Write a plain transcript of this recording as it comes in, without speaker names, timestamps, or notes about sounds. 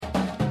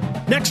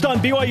Next on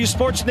BYU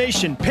Sports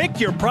Nation, pick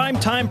your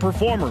primetime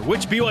performer.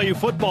 Which BYU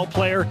football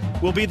player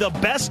will be the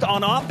best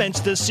on offense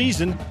this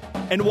season,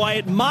 and why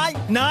it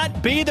might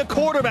not be the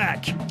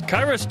quarterback.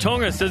 Khyiris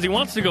Tonga says he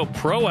wants to go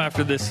pro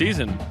after this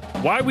season.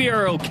 Why we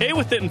are okay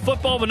with it in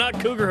football but not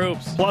Cougar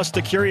hoops. Plus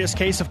the curious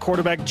case of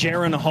quarterback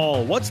Jaren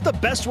Hall. What's the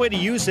best way to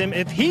use him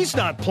if he's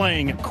not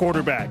playing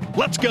quarterback?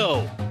 Let's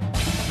go.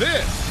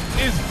 This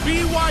is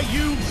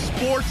BYU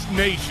Sports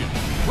Nation,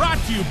 brought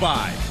to you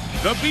by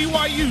The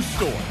BYU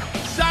Store.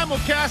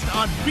 Simulcast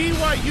on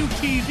BYU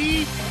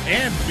TV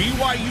and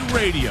BYU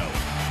Radio.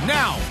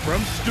 Now,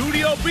 from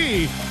Studio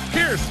B,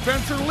 here's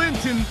Spencer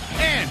Linton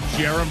and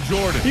Jerem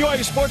Jordan.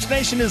 BYU Sports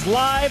Nation is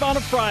live on a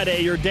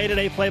Friday. Your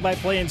day-to-day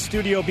play-by-play in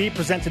Studio B,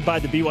 presented by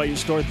the BYU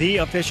Store, the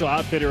official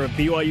outfitter of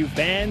BYU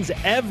fans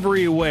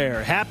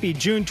everywhere. Happy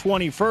June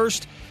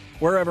 21st.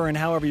 Wherever and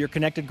however you're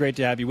connected, great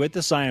to have you with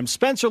us. I am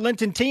Spencer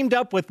Linton, teamed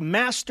up with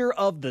Master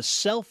of the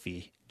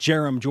Selfie,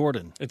 Jerem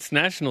Jordan. It's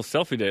National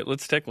Selfie Day.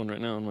 Let's take one right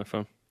now on my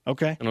phone.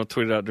 Okay. And I'll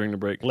tweet it out during the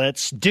break.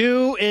 Let's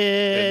do it.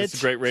 Okay, this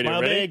is great radio.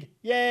 Smile Ready? big.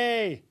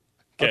 Yay.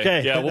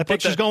 Okay. Yeah, that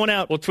picture's going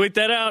out. We'll tweet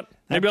that out.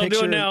 Maybe I'll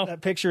do it now.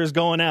 That picture is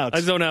going out. I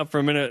zone out for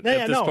a minute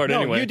at this part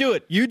anyway. You do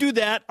it. You do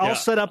that. I'll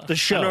set up the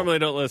show. I normally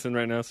don't listen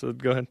right now, so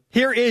go ahead.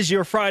 Here is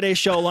your Friday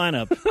show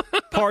lineup.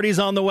 Parties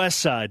on the West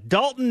Side.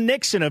 Dalton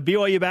Nixon of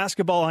BYU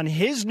basketball on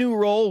his new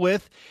role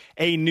with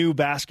a new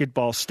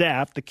basketball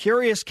staff. The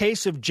curious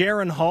case of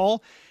Jaren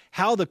Hall.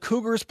 How the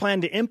Cougars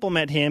plan to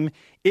implement him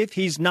if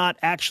he's not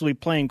actually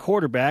playing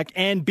quarterback.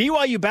 And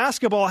BYU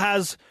basketball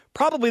has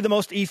probably the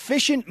most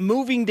efficient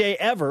moving day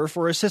ever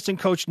for assistant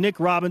coach Nick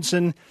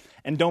Robinson.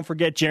 And don't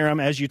forget,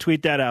 Jerem, as you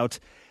tweet that out,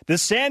 the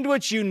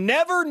sandwich you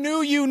never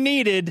knew you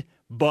needed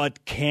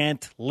but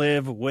can't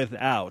live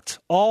without.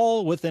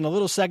 All within a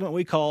little segment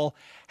we call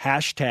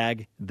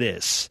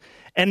 #this.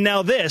 And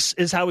now this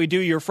is how we do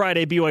your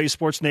Friday BYU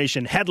Sports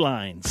Nation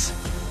headlines.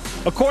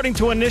 According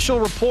to initial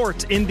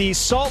report in the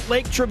Salt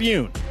Lake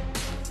Tribune,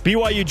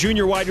 BYU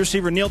junior wide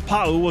receiver Neil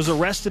Pau was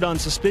arrested on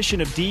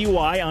suspicion of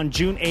DUI on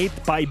June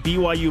 8th by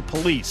BYU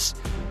police.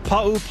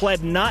 Pau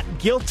pled not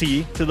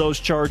guilty to those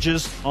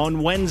charges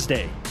on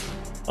Wednesday.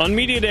 On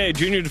Media Day,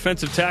 junior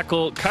defensive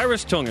tackle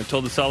Khyiris Tonga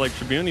told the Salt Lake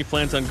Tribune he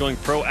plans on going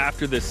pro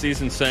after this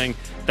season, saying,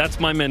 "That's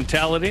my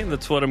mentality.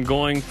 That's what I'm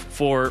going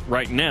for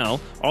right now."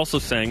 Also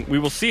saying, "We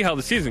will see how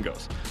the season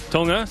goes."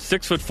 Tonga,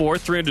 6'4",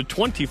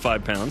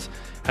 325 pounds,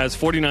 has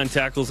 49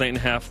 tackles,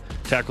 8.5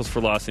 tackles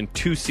for loss in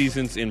 2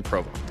 seasons in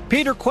Provo.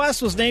 Peter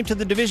Quest was named to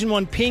the Division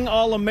I Ping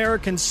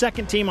All-American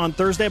second team on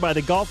Thursday by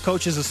the Golf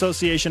Coaches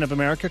Association of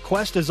America.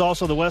 Quest is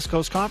also the West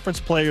Coast Conference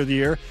Player of the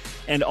Year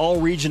and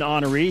All-Region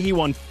honoree. He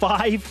won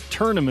 5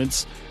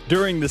 tournaments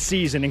during the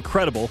season.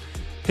 Incredible.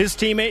 His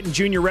teammate and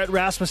junior Rhett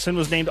Rasmussen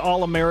was named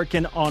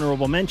All-American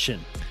honorable mention.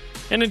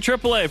 And in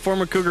AAA,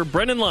 former Cougar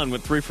Brendan Lund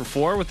went 3 for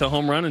 4 with a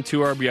home run and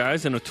 2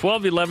 RBIs and a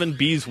 12-11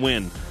 Bees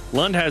win.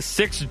 Lund has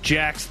 6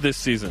 jacks this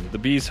season. The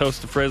Bees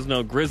host the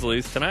Fresno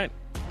Grizzlies tonight.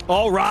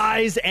 All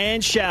rise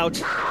and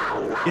shout.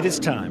 It is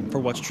time for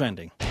What's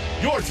Trending.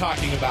 You're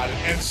talking about it,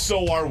 and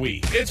so are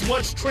we. It's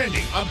What's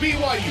Trending on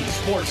BYU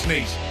Sports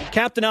Nation.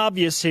 Captain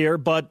Obvious here,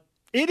 but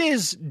it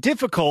is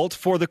difficult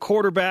for the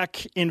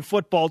quarterback in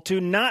football to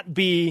not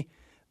be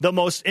the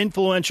most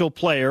influential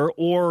player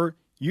or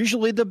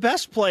usually the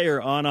best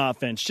player on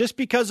offense. Just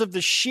because of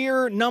the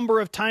sheer number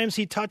of times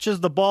he touches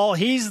the ball,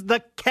 he's the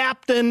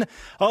captain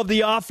of the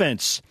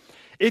offense.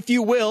 If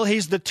you will,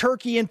 he's the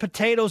turkey and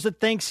potatoes at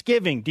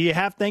Thanksgiving. Do you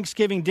have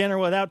Thanksgiving dinner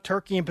without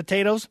turkey and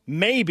potatoes?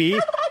 Maybe,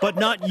 but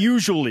not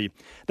usually.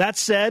 That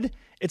said,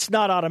 it's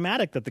not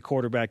automatic that the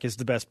quarterback is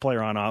the best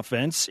player on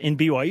offense. In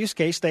BYU's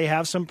case, they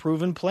have some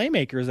proven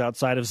playmakers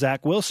outside of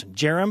Zach Wilson.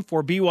 Jerem,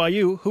 for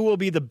BYU, who will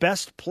be the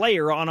best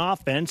player on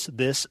offense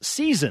this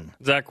season?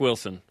 Zach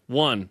Wilson,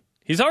 1.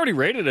 He's already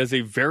rated as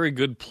a very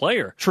good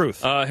player.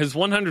 Truth. His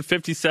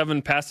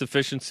 157 pass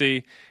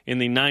efficiency in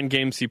the 9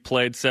 games he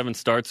played, 7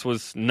 starts,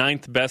 was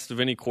 9th best of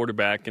any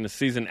quarterback in a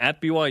season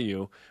at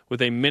BYU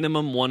with a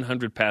minimum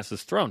 100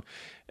 passes thrown.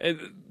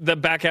 The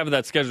back half of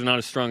that schedule is not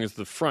as strong as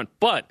the front,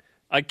 but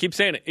I keep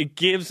saying it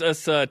gives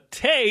us a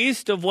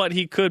taste of what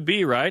he could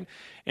be, right?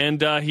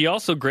 And he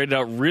also graded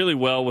out really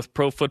well with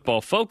Pro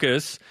Football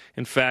Focus.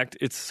 In fact,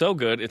 it's so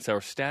good, it's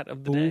our stat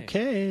of the day.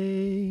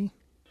 Okay.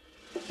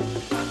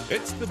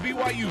 It's the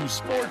BYU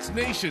Sports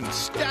Nation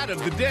stat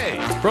of the day.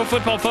 Pro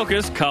Football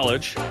Focus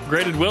College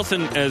graded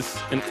Wilson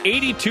as an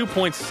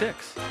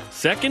 82.6,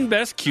 second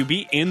best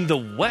QB in the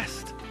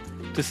West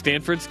to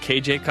Stanford's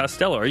KJ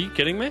Costello. Are you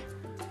kidding me?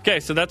 Okay,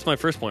 so that's my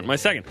first point. My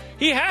second,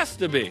 he has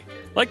to be.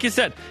 Like you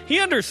said, he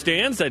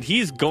understands that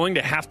he's going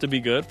to have to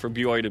be good for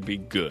BYU to be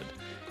good.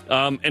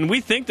 And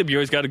we think that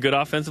BYU's got a good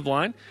offensive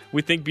line.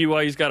 We think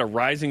BYU's got a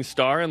rising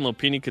star in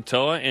Lopini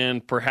Katoa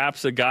and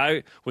perhaps a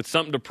guy with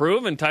something to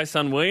prove in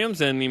Tyson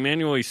Williams and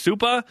Emmanuel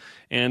Isupa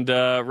and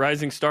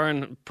rising star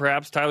in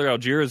perhaps Tyler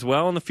Algier as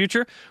well in the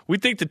future. We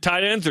think the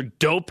tight ends are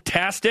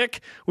dope-tastic.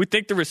 We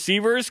think the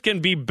receivers can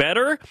be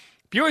better.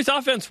 BYU's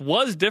offense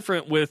was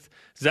different with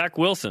Zach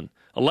Wilson.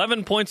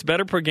 11 points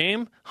better per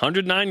game,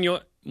 109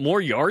 more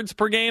yards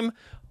per game,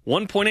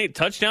 1.8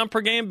 touchdown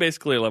per game,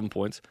 basically 11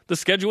 points. The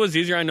schedule was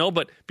easier, I know,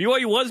 but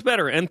BYU was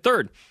better. And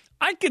third,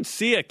 I could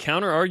see a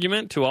counter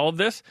argument to all of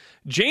this.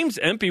 James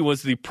Empey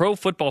was the Pro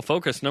Football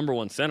Focus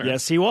 #1 center.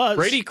 Yes, he was.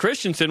 Brady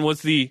Christensen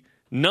was the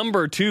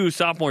 #2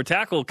 sophomore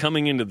tackle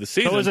coming into the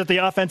season. So was it the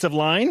offensive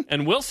line?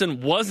 And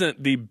Wilson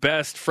wasn't the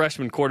best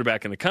freshman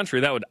quarterback in the country.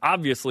 That would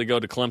obviously go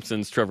to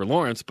Clemson's Trevor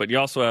Lawrence, but you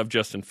also have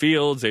Justin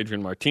Fields,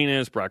 Adrian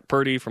Martinez, Brock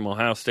Purdy from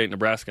Ohio State,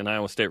 Nebraska, and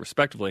Iowa State,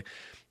 respectively.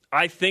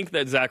 I think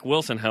that Zach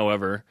Wilson,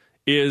 however,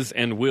 is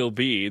and will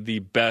be the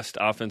best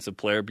offensive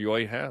player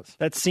BYU has.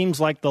 That seems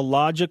like the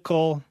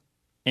logical,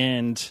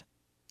 and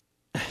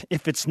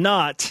if it's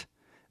not,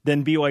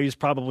 then BYU is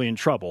probably in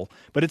trouble.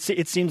 But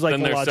it seems like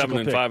then the they're logical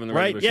 7-5 pick, in the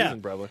right? regular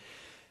season, probably.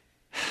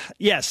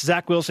 Yes,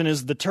 Zach Wilson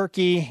is the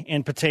turkey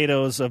and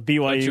potatoes of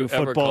BYU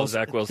football's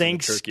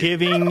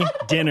Thanksgiving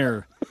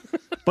dinner.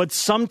 But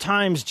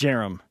sometimes,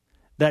 Jerem,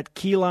 that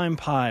key lime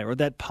pie or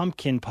that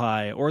pumpkin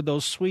pie or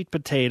those sweet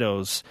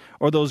potatoes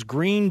or those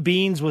green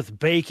beans with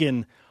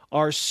bacon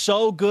are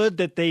so good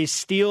that they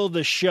steal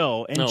the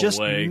show. And No just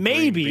way.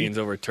 maybe, Green beans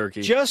over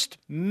turkey. just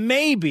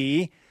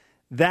maybe,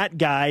 that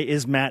guy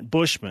is Matt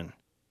Bushman.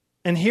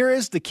 And here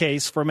is the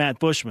case for Matt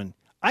Bushman.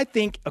 I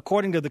think,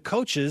 according to the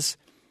coaches,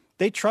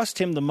 they trust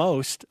him the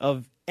most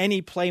of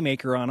any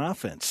playmaker on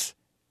offense.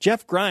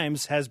 Jeff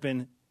Grimes has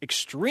been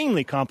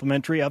extremely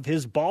complimentary of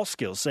his ball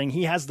skills, saying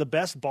he has the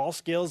best ball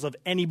skills of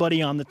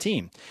anybody on the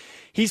team.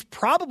 He's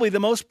probably the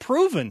most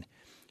proven.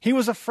 He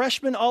was a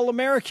freshman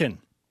All-American.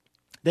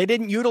 They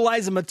didn't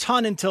utilize him a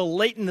ton until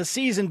late in the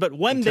season, but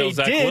when Until they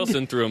Zach did,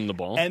 Wilson threw him the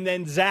ball. and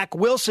then Zach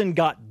Wilson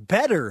got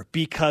better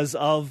because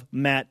of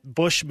Matt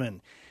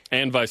Bushman.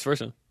 And vice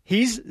versa.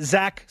 He's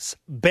Zach's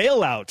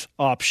bailout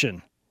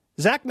option.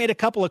 Zach made a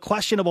couple of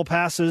questionable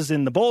passes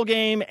in the bowl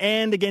game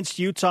and against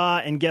Utah,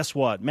 and guess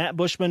what? Matt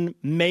Bushman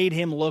made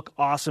him look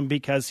awesome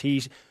because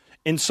he,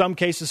 in some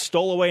cases,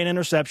 stole away an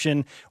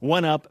interception,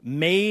 went up,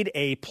 made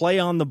a play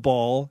on the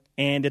ball,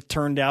 and it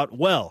turned out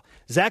well.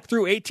 Zach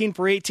threw 18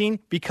 for 18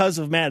 because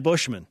of Matt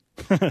Bushman.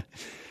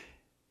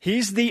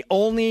 He's the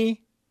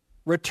only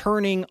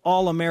returning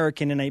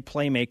All-American in a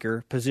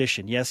playmaker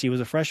position. Yes, he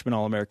was a freshman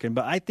All-American,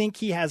 but I think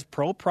he has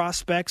pro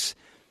prospects.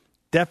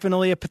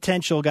 Definitely a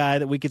potential guy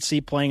that we could see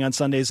playing on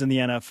Sundays in the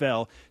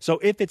NFL. So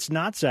if it's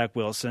not Zach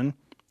Wilson,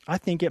 I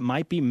think it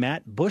might be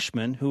Matt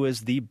Bushman who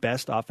is the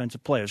best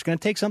offensive player. It's going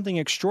to take something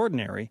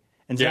extraordinary,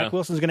 and Zach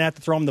Wilson's going to have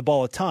to throw him the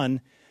ball a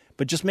ton,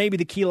 but just maybe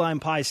the key lime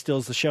pie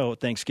steals the show at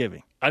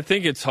Thanksgiving. I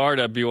think it's hard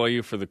at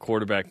BYU for the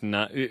quarterback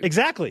not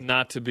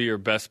to be your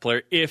best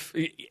player.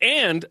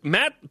 And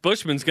Matt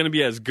Bushman's going to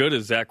be as good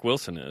as Zach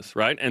Wilson is,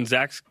 right? And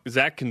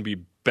Zach can be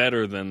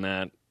better than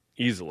that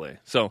easily.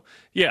 So,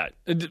 yeah,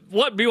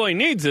 what BYU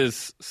needs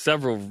is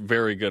several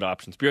very good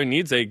options. BYU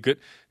needs a good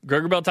 –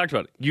 Gregor Bell talked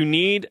about it. You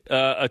need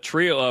a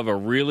trio of a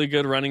really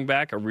good running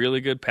back, a really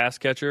good pass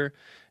catcher,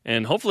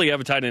 and hopefully you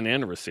have a tight end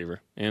and a receiver,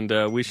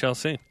 and we shall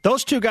see.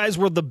 Those two guys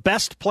were the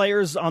best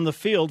players on the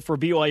field for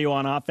BYU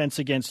on offense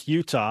against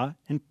Utah,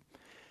 and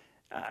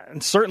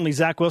certainly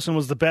Zach Wilson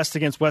was the best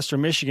against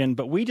Western Michigan,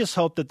 but we just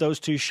hope that those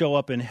two show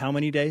up in how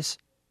many days?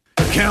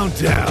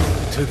 Countdown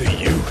to the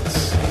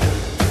Utes.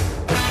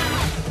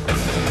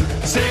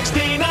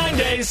 69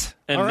 days.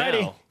 And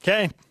Alrighty. now,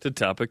 okay, to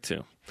topic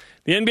 2.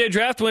 The NBA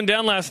draft went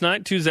down last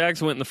night. 2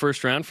 Zags went in the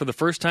first round for the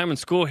first time in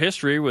school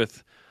history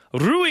with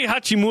Rui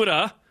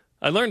Hachimura.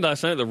 I learned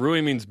last night that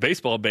Rui means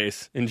baseball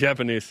base in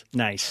Japanese.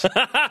 Nice.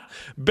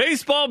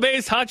 Baseball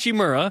base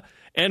Hachimura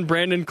and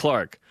Brandon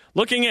Clark.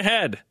 Looking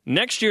ahead,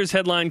 next year's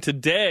headline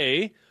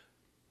today,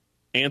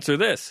 answer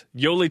this.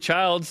 Yoli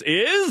Childs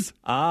is?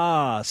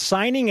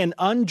 Signing an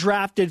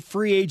undrafted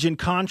free agent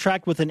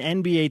contract with an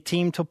NBA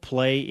team to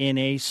play in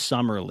a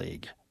summer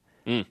league.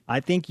 I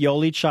think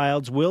Yoli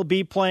Childs will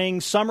be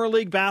playing summer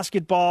league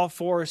basketball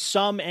for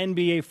some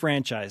NBA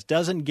franchise.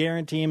 Doesn't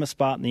guarantee him a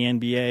spot in the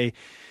NBA.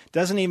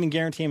 Doesn't even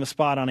guarantee him a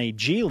spot on a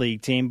G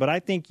League team. But I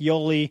think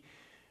Yoli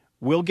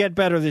will get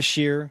better this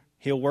year.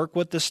 He'll work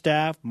with the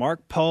staff,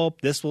 Mark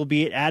Pope. This will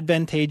be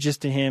advantageous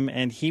to him,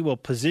 and he will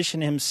position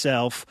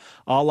himself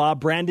a la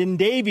Brandon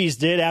Davies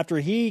did after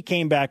he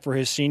came back for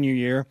his senior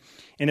year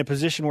in a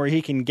position where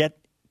he can get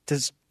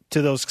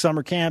to those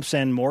summer camps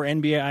and more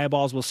NBA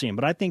eyeballs will see him.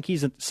 But I think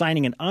he's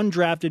signing an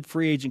undrafted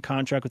free agent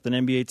contract with an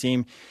NBA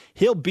team.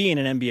 He'll be in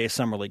an NBA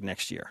Summer League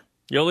next year.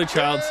 Yoli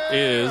Childs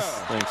is,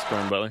 thanks,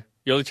 Brian Butler.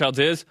 Yoli Childs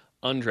is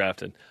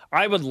undrafted.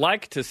 I would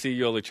like to see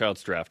Yoli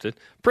Childs drafted.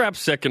 Perhaps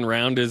second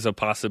round is a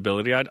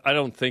possibility. I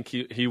don't think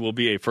he will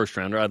be a first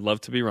rounder. I'd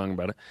love to be wrong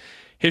about it.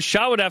 His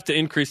shot would have to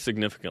increase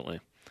significantly.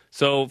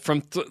 So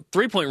from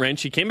three-point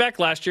range, he came back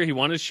last year. He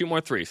wanted to shoot more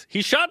threes.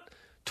 He shot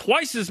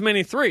twice as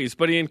many threes,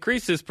 but he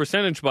increased his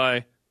percentage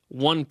by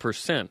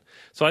 1%.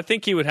 So I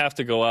think he would have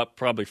to go up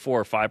probably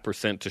 4 or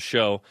 5% to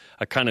show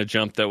a kind of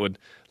jump that would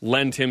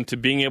lend him to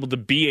being able to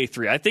be a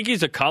 3. I think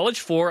he's a college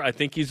 4. I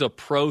think he's a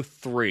pro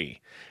 3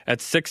 at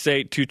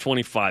 6'8",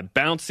 225.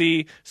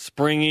 Bouncy,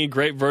 springy,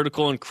 great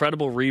vertical,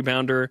 incredible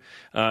rebounder,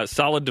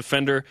 solid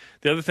defender.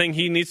 The other thing,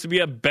 he needs to be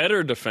a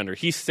better defender.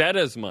 He said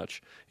as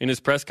much in his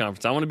press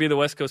conference. I want to be the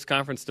West Coast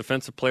Conference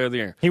Defensive Player of the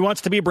Year. He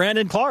wants to be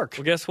Brandon Clark.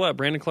 Well, guess what?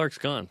 Brandon Clark's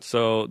gone.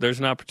 So there's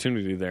an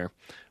opportunity there.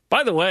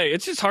 By the way,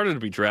 it's just harder to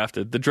be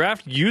drafted. The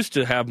draft used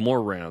to have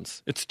more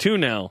rounds. It's 2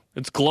 now.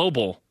 It's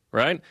global,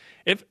 right?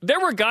 If there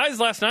were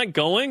guys last night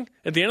going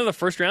at the end of the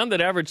first round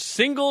that averaged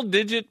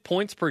single-digit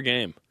points per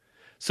game.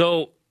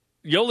 So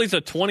Yoli's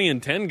a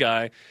 20-10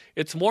 guy.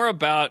 It's more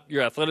about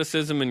your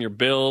athleticism and your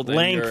build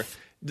length,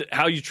 and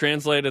how you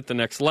translate at the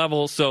next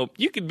level. So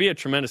you could be a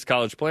tremendous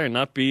college player and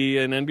not be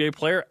an NBA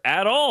player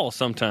at all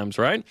sometimes,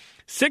 right?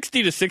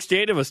 60 to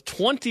 68, it was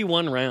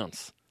 21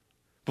 rounds.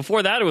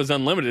 Before that, it was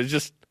unlimited,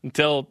 just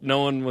until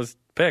no one was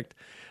picked.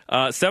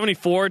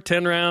 74,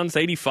 10 rounds,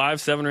 85,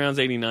 7 rounds,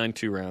 89,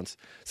 2 rounds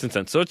since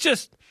then. So it's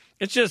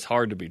just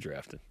hard to be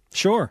drafted.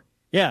 Sure.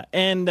 Yeah,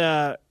 and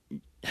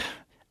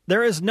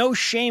there is no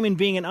shame in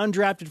being an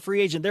undrafted free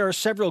agent. There are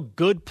several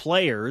good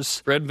players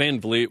Fred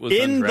VanVleet was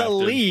in undrafted. the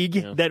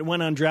league that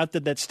went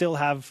undrafted that still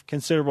have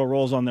considerable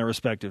roles on their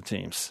respective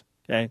teams.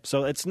 Okay,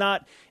 so it's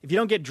not, if you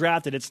don't get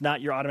drafted, it's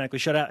not you're automatically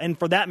shut out. And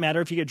for that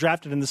matter, if you get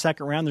drafted in the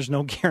second round, there's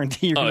no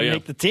guarantee you're going to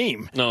make the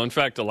team. No, in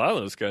fact, a lot of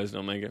those guys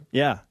don't make it.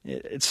 Yeah,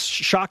 it's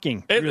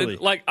shocking, really.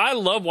 Like, I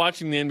love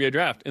watching the NBA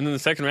draft. And then the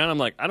second round, I'm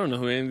like, I don't know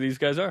who any of these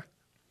guys are.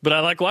 But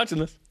I like watching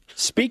this.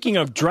 Speaking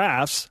of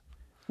drafts,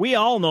 we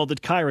all know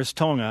that Khyiris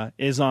Tonga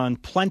is on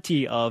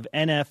plenty of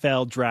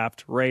NFL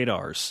draft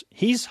radars.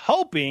 He's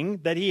hoping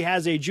that he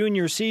has a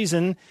junior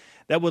season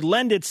that would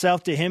lend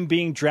itself to him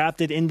being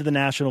drafted into the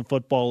National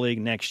Football League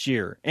next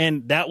year.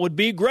 And that would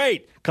be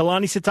great.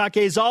 Kalani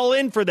Sitake is all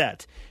in for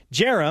that.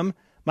 Jerem,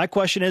 my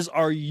question is,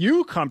 are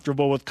you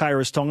comfortable with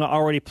Khyiris Tonga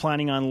already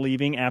planning on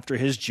leaving after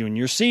his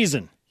junior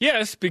season?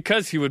 Yes,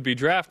 because he would be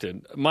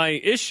drafted. My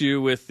issue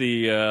with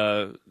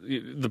the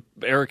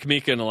Eric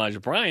Mika and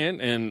Elijah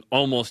Bryant and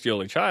almost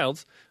Yoli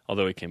Childs,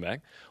 although he came back,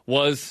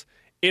 was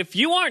if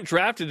you aren't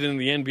drafted in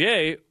the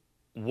NBA,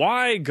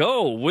 why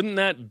go? Wouldn't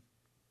that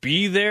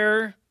be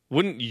there?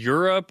 Wouldn't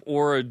Europe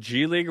or a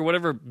G League or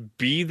whatever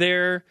be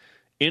there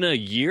in a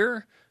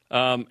year?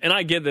 And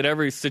I get that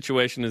every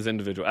situation is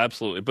individual,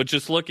 absolutely. But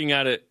just looking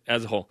at it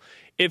as a whole,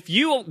 if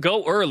you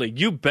go early,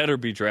 you better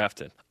be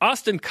drafted.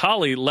 Austin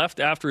Collie left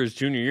after his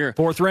junior year.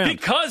 4th round.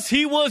 Because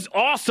he was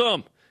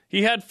awesome.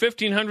 He had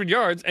 1,500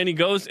 yards, and he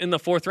goes in the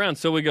 4th round.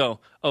 So we go,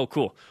 oh,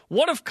 cool.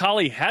 What if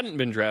Collie hadn't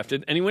been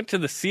drafted, and he went to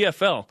the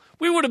CFL?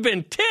 We would have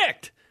been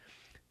ticked.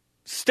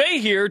 Stay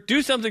here,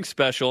 do something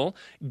special,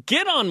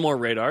 get on more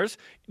radars.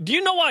 Do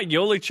you know why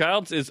Yoli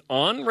Childs is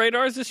on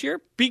radars this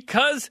year?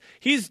 Because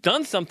he's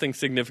done something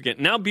significant.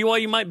 Now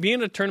BYU might be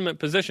in a tournament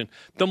position.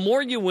 The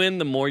more you win,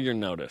 the more you're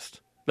noticed.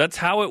 That's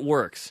how it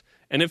works.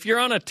 And if you're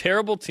on a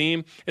terrible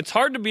team, it's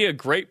hard to be a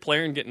great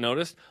player and get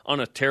noticed on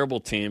a terrible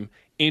team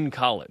in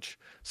college.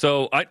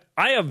 So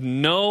I have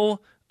no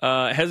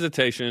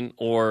hesitation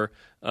or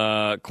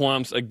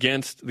qualms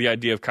against the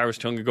idea of Khyiris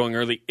Tonga going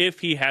early if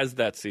he has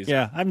that season.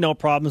 Yeah, I have no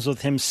problems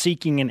with him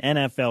seeking an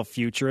NFL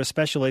future,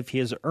 especially if he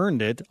has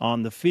earned it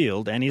on the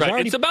field. And he's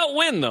already, it's about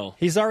win, though.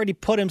 He's already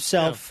put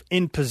himself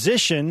in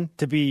position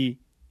to be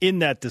in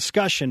that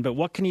discussion. But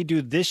what can he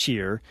do this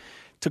year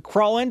to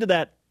crawl into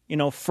that,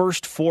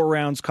 first 4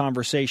 rounds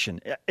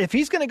conversation? If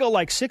he's going to go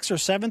like 6th or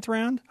 7th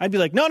round, I'd be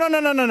like,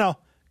 no.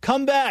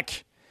 Come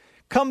back.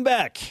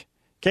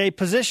 Okay,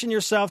 position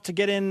yourself to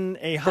get in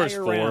a first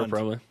higher 4, round.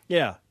 Probably.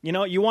 Yeah,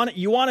 you want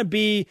to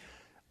be.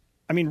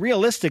 I mean,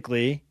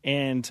 realistically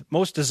and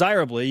most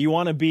desirably, you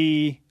want to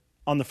be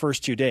on the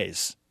first 2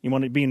 days. You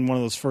want to be in one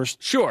of those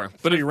first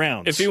 3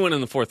 rounds. If he went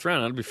in the 4th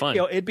round, I'd be fine.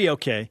 It'd be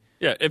okay.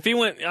 Yeah, if he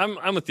went,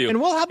 I'm with you.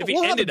 And if he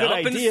ended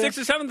up in the 6th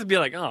or 7th, it'd be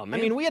like, oh man.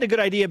 I mean, we had a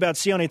good idea about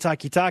Sione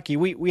Takitaki.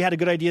 We had a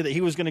good idea that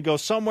he was going to go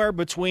somewhere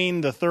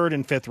between the 3rd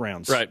and 5th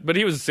rounds. Right, but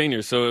he was a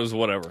senior, so it was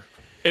whatever.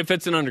 If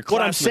it's an underclassman,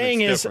 what I'm saying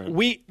is,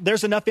 different.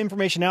 There's enough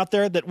information out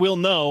there that we'll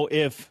know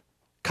if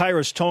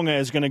Khyiris Tonga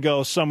is going to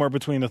go somewhere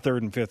between the 3rd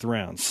and 5th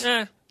rounds.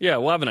 Yeah,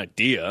 we'll have an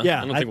idea.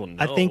 Yeah, I don't think we'll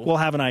know. I think we'll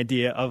have an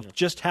idea of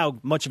just how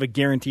much of a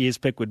guarantee his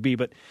pick would be.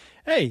 But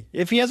hey,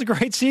 if he has a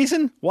great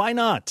season, why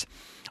not?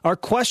 Our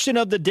question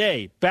of the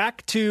day,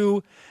 back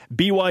to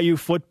BYU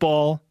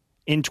football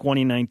in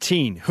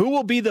 2019. Who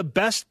will be the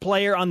best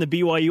player on the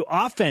BYU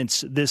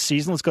offense this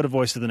season? Let's go to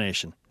Voice of the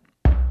Nation.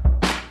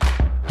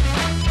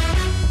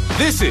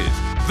 This is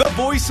the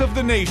Voice of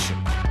the Nation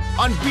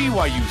on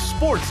BYU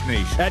Sports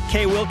Nation. At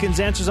K. Wilkins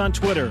Answers on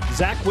Twitter.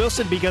 Zach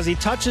Wilson, because he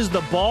touches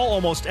the ball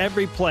almost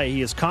every play.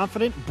 He is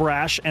confident,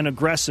 brash, and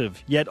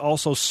aggressive, yet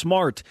also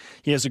smart.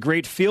 He has a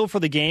great feel for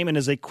the game and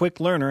is a quick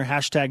learner.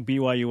 Hashtag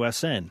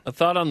BYUSN. A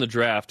thought on the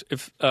draft.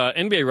 If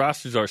NBA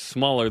rosters are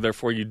smaller,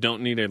 therefore you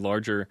don't need a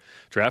larger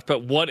draft.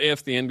 But what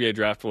if the NBA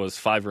draft was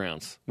 5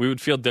 rounds? We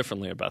would feel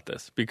differently about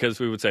this because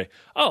we would say,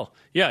 oh,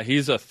 yeah,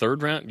 he's a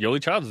third round.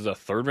 Yoli Childs is a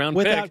third round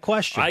pick. Without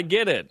question. I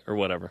get it, or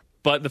whatever.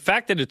 But the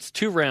fact that it's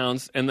 2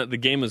 rounds and that the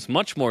game is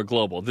much more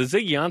global. The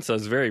Ziggy Ansah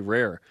is very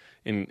rare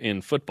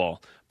in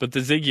football, but the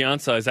Ziggy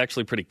Ansah is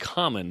actually pretty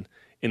common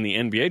in the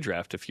NBA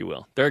draft, if you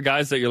will. There are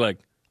guys that you're like,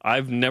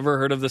 I've never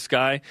heard of this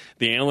guy.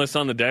 The analysts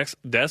on the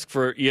desk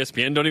for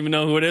ESPN don't even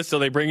know who it is, so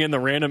they bring in the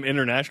random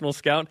international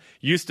scout.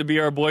 Used to be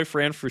our boy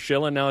Fran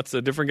Fraschilla, now it's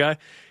a different guy.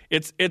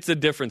 It's a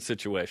different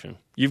situation.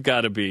 You've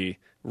got to be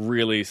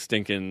really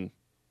stinking...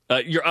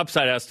 your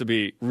upside has to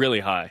be really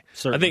high.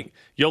 Certainly. I think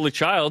Yoli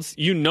Childs,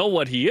 you know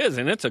what he is,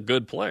 and it's a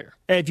good player.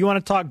 Hey, if you want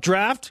to talk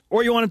draft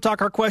or you want to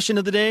talk our question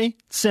of the day,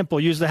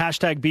 simple. Use the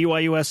hashtag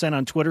BYUSN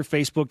on Twitter,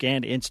 Facebook,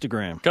 and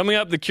Instagram. Coming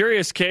up, the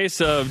curious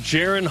case of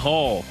Jaren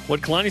Hall.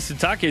 What Kalani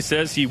Sitake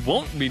says he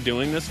won't be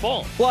doing this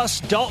fall. Plus,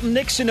 Dalton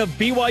Nixon of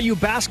BYU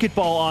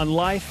basketball on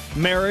life,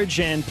 marriage,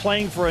 and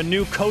playing for a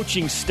new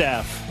coaching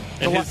staff.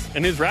 And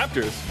his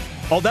Raptors.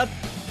 Oh, that,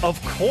 of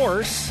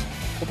course.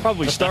 We'll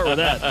probably start with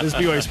that. This is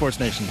BYU Sports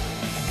Nation.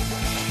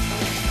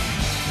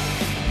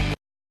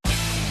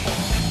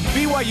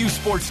 BYU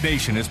Sports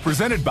Nation is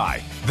presented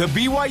by The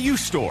BYU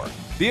Store,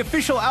 the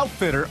official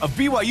outfitter of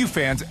BYU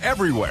fans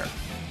everywhere.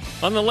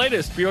 On the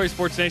latest BYU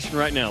Sports Nation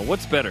right now,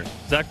 what's better?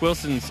 Zach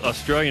Wilson's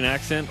Australian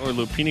accent or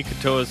Lupini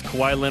Katoa's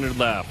Kawhi Leonard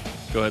laugh?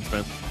 Go ahead,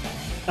 Spence.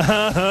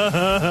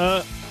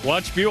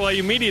 Watch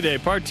BYU Media Day,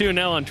 Part 2,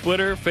 now on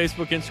Twitter,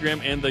 Facebook,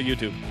 Instagram, and the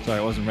YouTube. Sorry,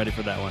 I wasn't ready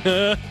for that one.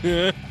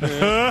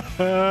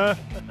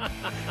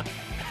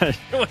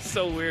 It was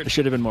so weird. I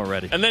should have been more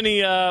ready. And then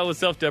he was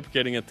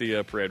self-deprecating at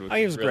the parade, which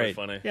He was was really great.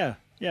 funny.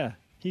 Yeah.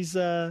 He's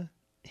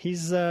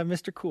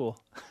Mr. Cool.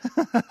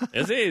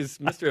 Is he? He's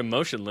Mr.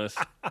 Emotionless.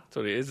 That's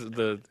what he is.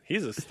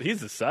 He's a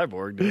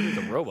cyborg, dude. He's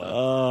a robot.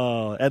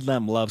 Oh, Ed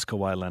Lem loves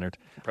Kawhi Leonard.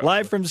 Probably.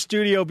 Live from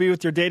Studio B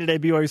with your day-to-day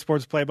BYU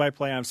Sports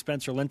play-by-play. I'm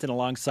Spencer Linton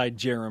alongside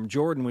Jerem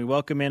Jordan. We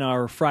welcome in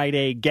our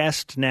Friday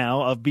guest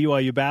now of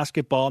BYU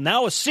basketball.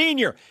 Now a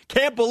senior.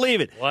 Can't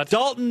believe it. What?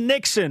 Dalton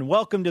Nixon,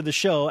 welcome to the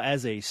show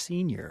as a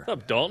senior.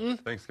 What's up, Dalton?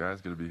 Thanks,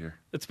 guys. Good to be here.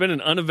 It's been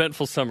an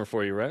uneventful summer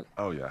for you, right?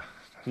 Oh, yeah.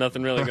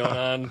 Nothing really going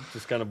on.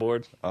 Just kind of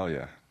bored. Oh,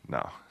 yeah.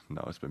 No,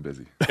 it's been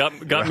busy.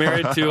 Got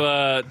married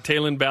to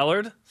Taylon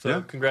Ballard. So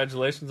Yeah.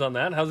 Congratulations on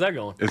that. How's that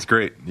going? It's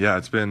great. Yeah,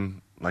 it's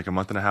been like a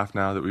month and a half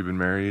now that we've been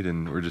married,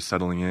 and we're just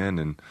settling in,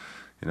 and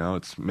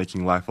it's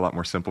making life a lot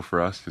more simple for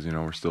us because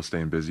we're still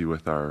staying busy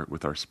with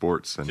our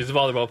sports. And She's a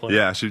volleyball player.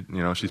 yeah,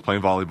 she's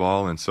playing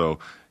volleyball, and so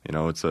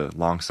it's a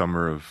long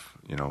summer of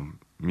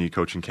me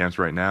coaching camps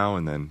right now,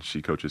 and then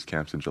she coaches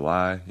camps in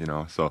July.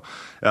 So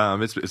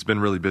it's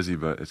been really busy,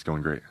 but it's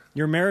going great.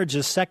 Your marriage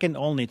is second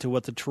only to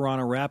what the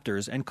Toronto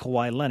Raptors and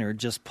Kawhi Leonard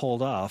just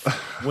pulled off,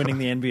 winning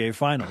the NBA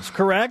Finals.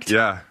 Correct?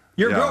 Yeah.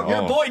 Your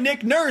yeah. boy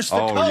Nick Nurse, the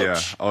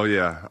coach.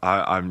 Yeah.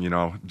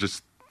 I'm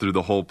just through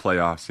the whole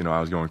playoffs,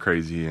 I was going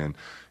crazy, and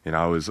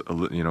I was a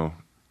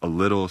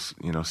little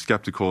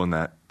skeptical in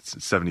that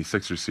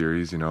 76ers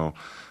series,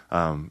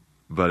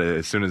 but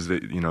as soon as they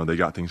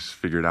got things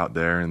figured out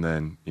there, and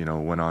then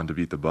went on to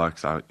beat the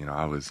Bucks, I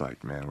was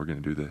like, man, we're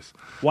gonna do this.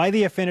 Why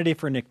the affinity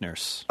for Nick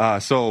Nurse?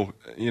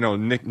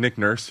 Nick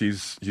Nurse,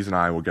 he's an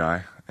Iowa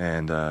guy,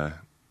 and I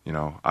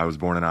was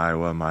born in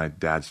Iowa. My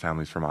dad's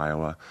family's from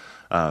Iowa,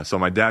 so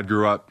my dad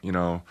grew up,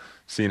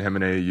 seeing him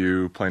in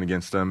AAU, playing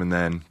against him, and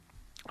then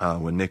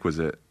when Nick was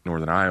at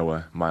Northern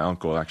Iowa, my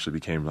uncle actually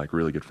became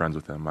really good friends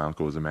with him. My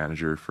uncle was a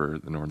manager for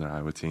the Northern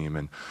Iowa team,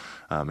 and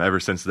ever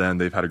since then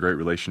they've had a great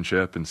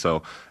relationship. And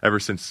so ever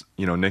since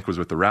Nick was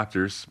with the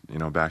Raptors,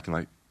 back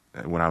in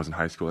when I was in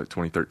high school,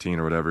 2013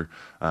 or whatever,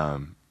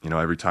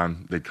 every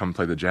time they'd come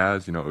play the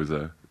Jazz, it was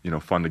a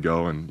fun to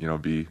go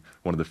and be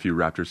one of the few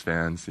Raptors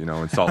fans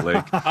in Salt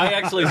Lake. I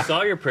actually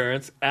saw your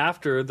parents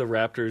after the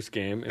Raptors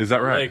game. Is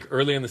that right?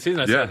 Early in the season,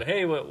 I said,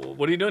 "Hey,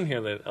 what are you doing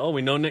here?"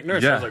 We know Nick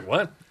Nurse. Yeah. I was like,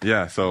 "What?"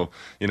 Yeah. So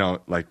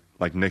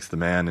like Nick's the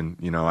man,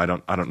 and I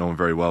don't know him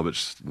very well, but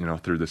just,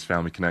 through this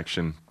family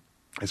connection,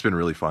 it's been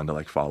really fun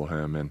to follow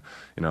him, and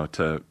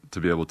to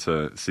be able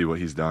to see what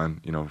he's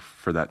done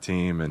for that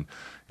team, and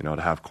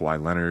to have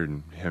Kawhi Leonard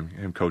and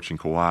him coaching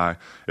Kawhi.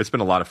 It's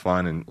been a lot of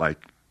fun, and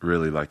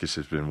really it's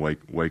just been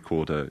way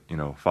cool to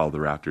follow the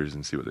Raptors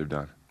and see what they've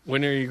done.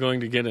 When are you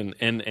going to get an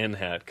NN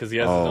hat? Because he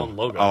has his own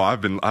logo. Oh,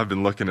 I've been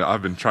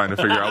trying to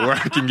figure out where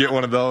I can get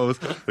one of those.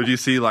 If you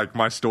see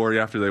my story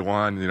after they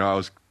won, I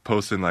was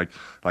posting like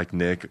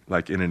Nick,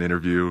 like in an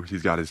interview,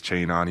 he's got his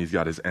chain on, he's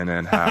got his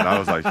NN hat. I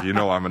was like, I'm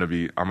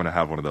gonna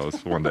have one of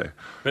those one day.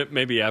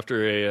 Maybe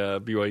after a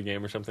BYU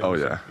game or something. Oh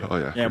yeah.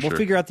 Yeah, we'll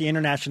figure out the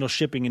international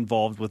shipping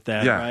involved with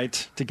that,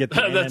 right? To get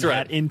the That's NN right.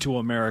 hat into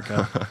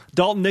America.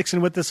 Dalton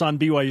Nixon with us on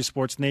BYU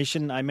Sports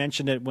Nation. I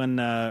mentioned it when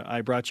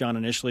I brought you on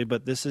initially,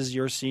 but this is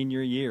your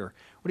senior year.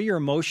 What are your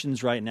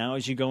emotions right now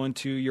as you go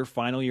into your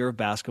final year of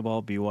basketball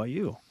at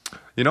BYU?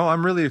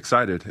 I'm really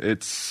excited.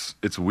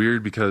 It's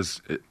weird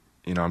because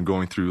I'm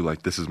going through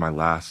like this is my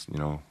last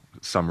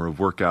summer of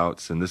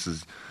workouts, and this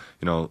is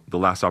the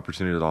last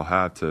opportunity that I'll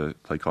have to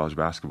play college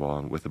basketball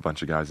and with a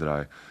bunch of guys that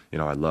I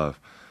love.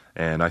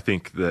 And I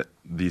think that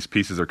these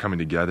pieces are coming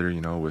together,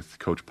 with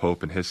Coach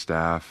Pope and his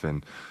staff,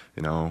 and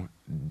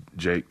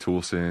Jake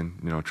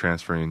Toolson,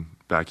 transferring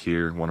back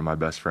here, one of my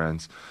best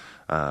friends.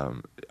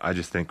 I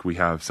just think we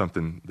have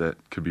something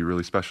that could be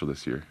really special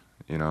this year,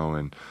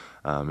 and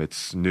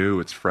it's new,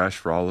 it's fresh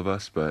for all of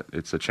us, but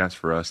it's a chance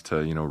for us to,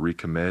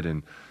 recommit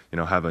and,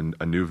 have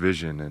a new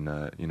vision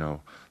and,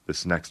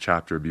 this next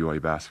chapter of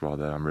BYU basketball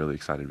that I'm really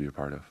excited to be a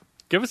part of.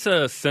 Give us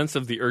a sense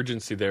of the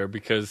urgency there,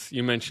 because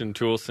you mentioned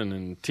Toolson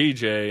and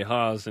TJ,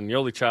 Haas, and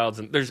Yoli Childs,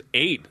 and there's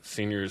 8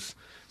 seniors,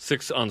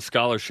 6 on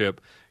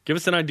scholarship. Give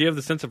us an idea of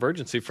the sense of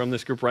urgency from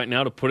this group right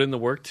now to put in the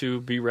work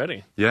to be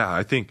ready. Yeah,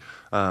 I think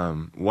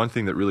one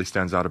thing that really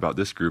stands out about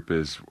this group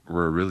is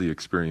we're a really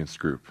experienced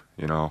group.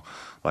 I'm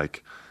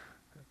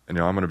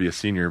going to be a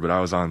senior, but I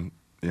was on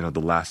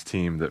the last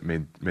team that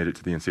made it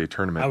to the NCAA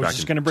tournament back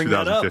in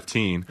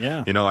 2015. Yeah.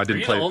 I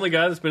didn't play. The only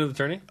guy that's been to the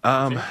tourney?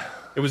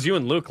 It was you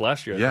and Luke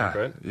last year, I think,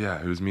 right? Yeah,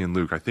 it was me and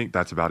Luke. I think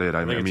that's about it.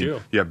 I mean,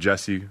 you have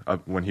Jesse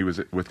when he was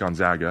with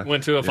Gonzaga.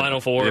 Went to a Final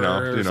Four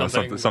or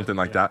something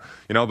like that.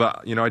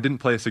 But I didn't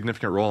play a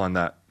significant role on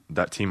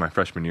that team my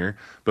freshman year.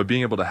 But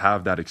being able to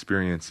have that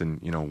experience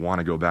and want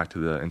to go back to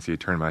the NCAA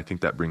tournament, I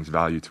think that brings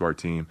value to our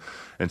team.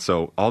 And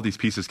so all these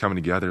pieces coming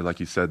together,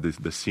 like you said,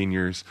 the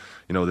seniors,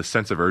 the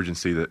sense of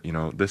urgency that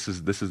this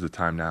is the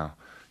time now.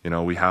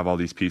 We have all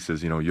these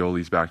pieces.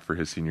 Yoli's back for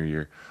his senior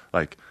year.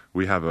 Like,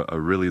 we have a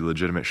really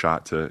legitimate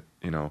shot to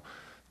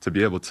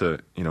be able to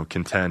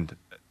contend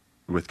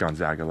with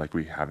Gonzaga like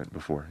we haven't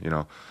before.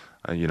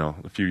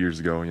 A few years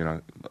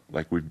ago,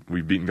 like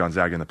we've beaten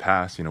Gonzaga in the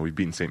past. We've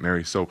beaten St.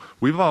 Mary's. So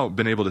we've all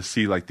been able to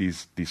see like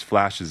these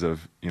flashes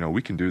of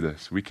we can do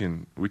this. We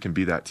can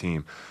be that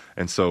team.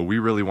 And so we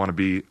really want to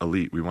be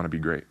elite. We want to be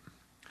great.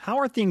 How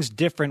are things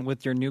different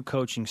with your new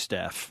coaching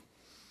staff?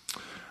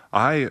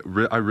 I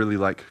really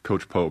like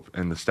Coach Pope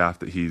and the staff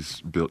that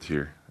he's built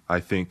here. I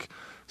think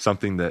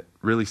something that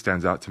really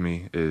stands out to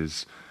me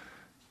is,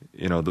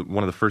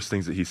 one of the first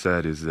things that he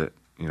said is that,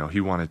 he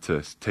wanted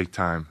to take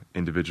time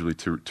individually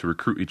to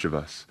recruit each of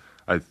us.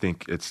 I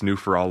think it's new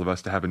for all of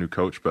us to have a new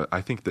coach, but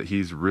I think that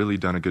he's really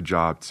done a good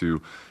job to,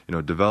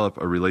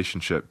 develop a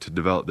relationship, to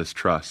develop this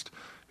trust.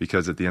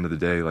 Because at the end of the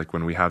day, like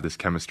when we have this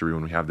chemistry,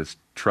 when we have this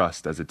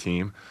trust as a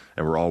team,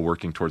 and we're all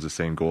working towards the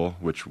same goal,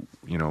 which,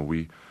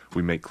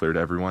 we make clear to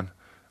everyone,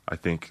 I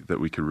think that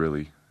we could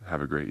really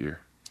have a great year.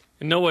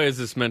 In no way is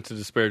this meant to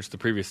disparage the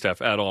previous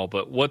staff at all,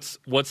 but what's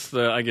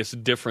the, I guess,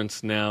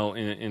 difference now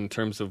in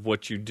terms of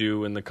what you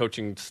do and the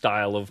coaching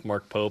style of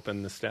Mark Pope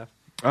and the staff?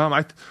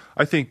 I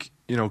think,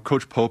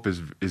 Coach Pope is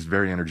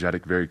very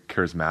energetic, very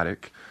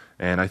charismatic,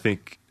 and I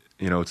think,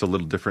 it's a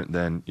little different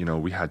than,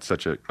 we had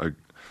such a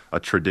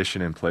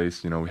tradition in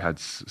place. We had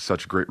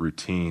such great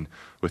routine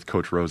with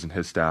Coach Rose and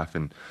his staff,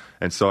 and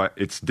so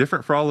it's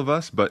different for all of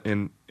us, but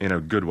in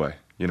a good way.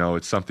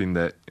 It's something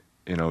that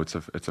it's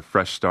a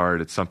fresh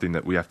start. It's something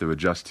that we have to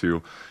adjust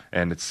to,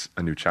 and it's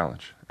a new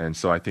challenge. And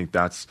so I think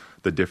that's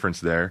the difference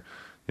there.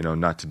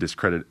 Not to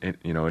discredit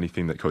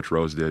anything that Coach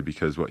Rose did,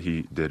 because what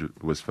he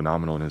did was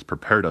phenomenal and has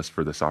prepared us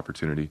for this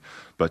opportunity.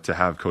 But to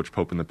have Coach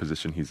Pope in the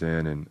position he's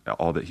in and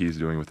all that he's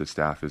doing with his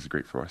staff is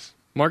great for us.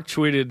 Mark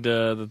tweeted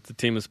that the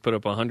team has put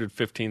up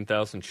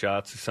 115,000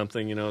 shots or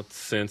something,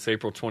 since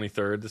April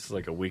 23rd. This is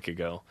like a week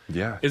ago.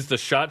 Yeah. Is the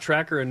Shot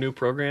Tracker a new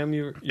program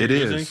you're It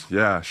using? Is,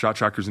 yeah. Shot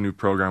Tracker's a new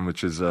program,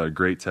 which is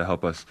great to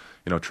help us,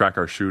 track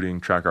our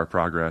shooting, track our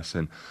progress.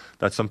 And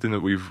that's something that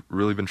we've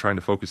really been trying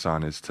to focus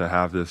on, is to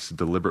have this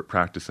deliberate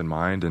practice in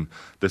mind. And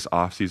this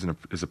offseason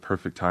is a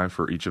perfect time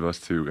for each of us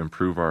to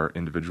improve our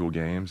individual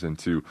games and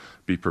to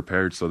be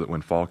prepared so that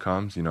when fall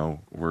comes,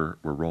 we're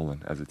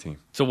rolling as a team.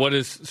 So what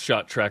is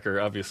Shot Tracker?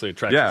 Obviously, it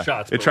tracks your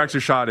shots. It tracks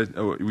your shot.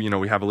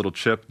 We have a little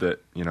chip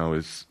that,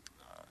 is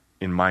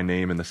in my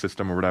name in the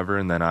system or whatever,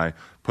 and then I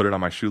put it on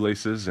my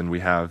shoelaces, and we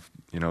have,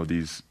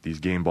 these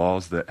game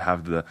balls that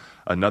have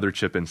another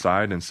chip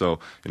inside. And so,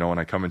 when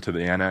I come into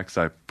the annex,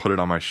 I put it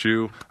on my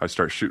shoe, I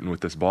start shooting with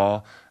this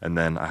ball, and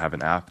then I have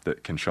an app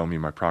that can show me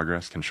my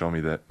progress, can show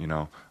me that,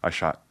 I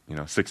shot,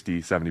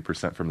 60,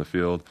 70% from the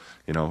field,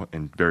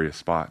 in various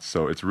spots.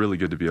 So it's really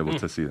good to be able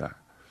to see that.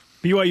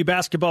 BYU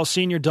basketball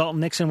senior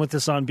Dalton Nixon with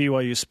us on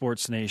BYU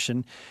Sports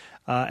Nation.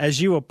 As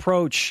you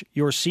approach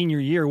your senior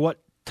year, what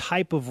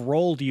type of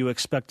role do you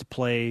expect to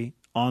play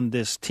on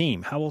this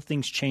team? How will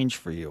things change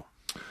for you?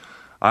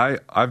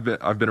 I've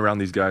been around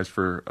these guys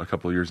for a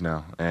couple of years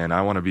now, and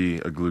I want to be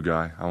a glue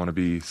guy. I want to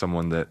be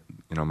someone that,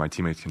 you know, my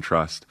teammates can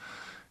trust.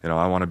 You know,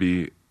 I want to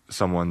be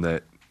someone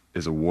that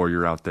is a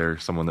warrior out there,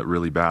 someone that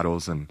really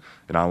battles, and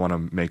I want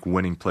to make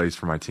winning plays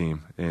for my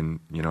team. And,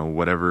 you know,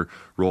 whatever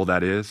role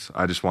that is,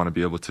 I just want to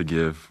be able to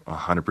give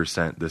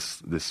 100%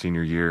 this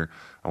senior year.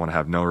 I want to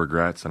have no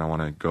regrets, and I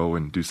want to go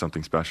and do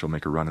something special,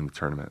 make a run in the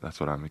tournament. That's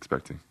what I'm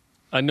expecting.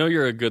 I know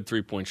you're a good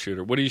three-point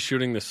shooter. What are you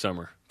shooting this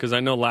summer? Because I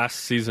know last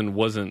season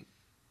wasn't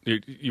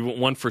you went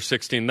 1 for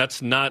 16.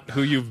 That's not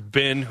who you've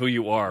been, who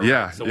you are. Right?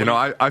 Yeah, So you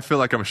know, I feel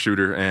like I'm a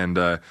shooter, and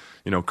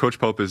you know, Coach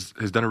Pope has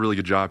done a really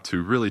good job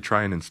to really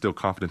try and instill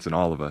confidence in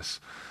all of us.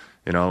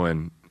 You know,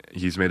 and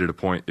he's made it a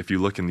point. If you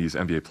look in these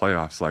NBA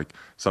playoffs, like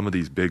some of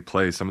these big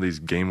plays, some of these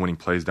game-winning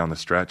plays down the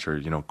stretch are,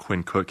 you know,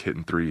 Quinn Cook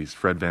hitting threes,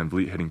 Fred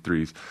VanVleet hitting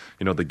threes.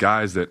 You know, the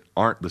guys that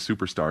aren't the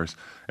superstars,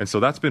 and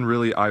so that's been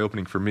really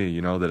eye-opening for me.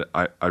 You know, that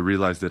I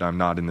realized that I'm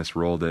not in this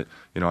role, that,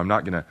 you know, I'm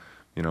not gonna,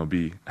 you know,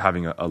 be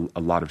having a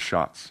lot of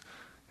shots,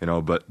 you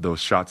know, but those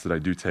shots that I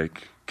do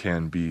take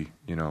can be,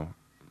 you know,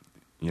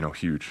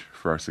 huge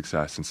for our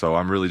success. And so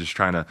I'm really just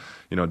trying to,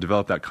 you know,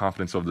 develop that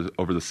confidence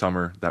over the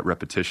summer, that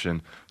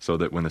repetition, so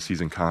that when the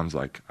season comes,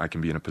 like, I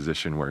can be in a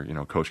position where, you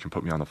know, coach can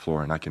put me on the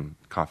floor and I can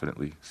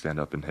confidently stand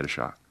up and hit a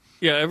shot.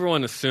 Yeah,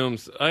 everyone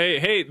assumes,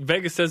 hey,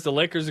 Vegas says the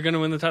Lakers are going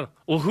to win the title.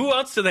 Well, who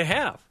else do they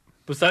have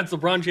besides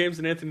LeBron James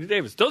and Anthony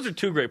Davis? Those are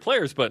two great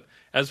players, but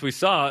as we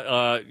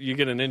saw, you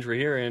get an injury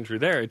here, injury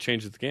there, it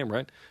changes the game,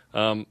 right?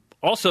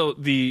 Also,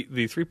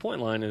 the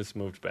three-point line is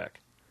moved back.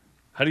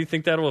 How do you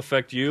think that will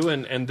affect you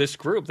and this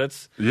group?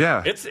 It's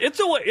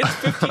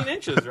 15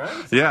 inches,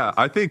 right? Yeah,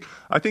 I think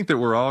that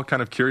we're all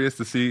kind of curious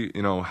to see,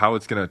 you know, how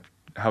it's gonna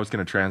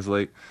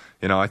translate.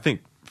 You know, I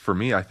think for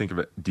me, I think of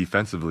it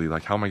defensively,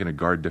 like, how am I going to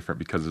guard different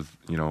because of,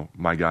 you know,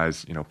 my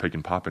guys, you know, pick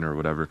and popping or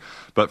whatever.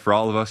 But for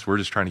all of us, we're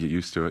just trying to get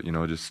used to it. You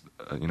know, just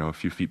you know, a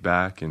few feet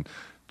back, and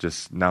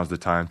just now's the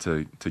time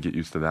to get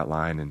used to that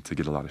line and to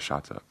get a lot of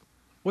shots up.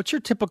 What's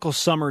your typical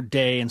summer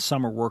day and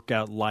summer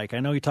workout like? I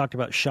know you talked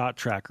about Shot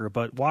Tracker,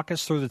 but walk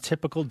us through the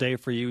typical day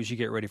for you as you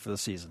get ready for the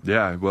season.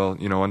 Yeah, well,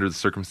 you know, under the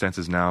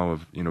circumstances now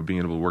of, you know, being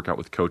able to work out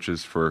with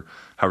coaches for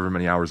however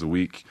many hours a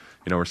week,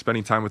 you know, we're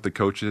spending time with the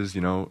coaches,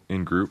 you know,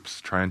 in groups,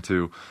 trying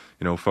to,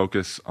 you know,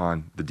 focus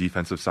on the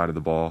defensive side of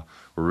the ball.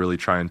 We're really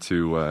trying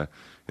to,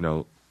 you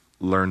know,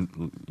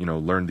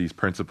 learn these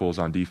principles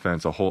on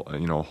defense, a whole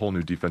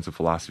new defensive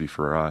philosophy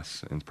for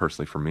us and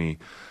personally for me.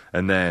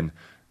 And then,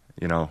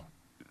 you know,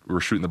 we're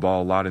shooting the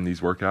ball a lot in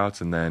these workouts,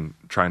 and then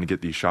trying to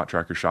get these Shot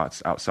Tracker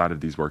shots outside of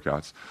these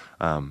workouts,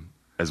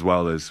 as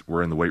well as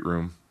we're in the weight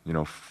room, you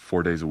know,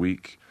 4 days a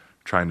week,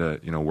 trying to,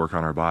 you know, work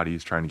on our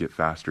bodies, trying to get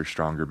faster,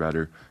 stronger,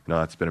 better. You know,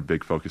 that's been a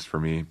big focus for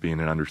me, being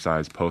an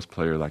undersized post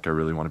player. Like, I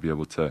really want to be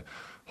able to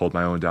hold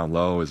my own down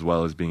low, as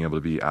well as being able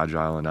to be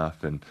agile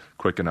enough and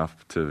quick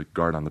enough to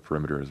guard on the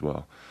perimeter as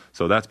well.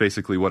 So that's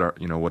basically what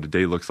a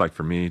day looks like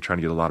for me, trying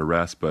to get a lot of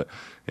rest, but,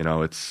 you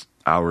know, it's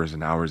hours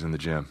and hours in the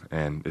gym,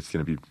 and it's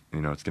going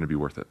to be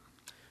worth it.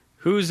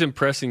 Who's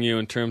impressing you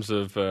in terms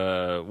of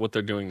what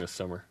they're doing this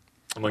summer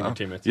among your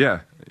teammates? Yeah,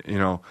 you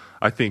know,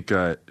 I think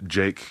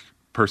Jake,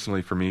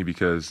 personally for me,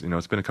 because, you know,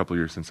 it's been a couple of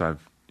years since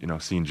I've, you know,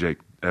 seen Jake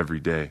every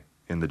day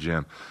in the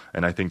gym,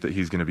 and I think that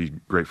he's going to be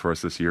great for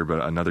us this year. But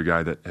another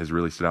guy that has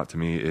really stood out to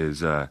me is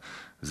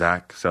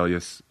Zach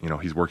Sellius. You know,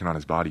 he's working on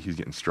his body. He's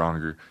getting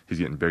stronger. He's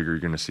getting bigger. You're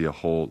going to see a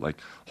whole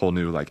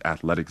new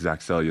athletic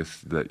Zach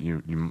Sellius that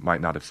you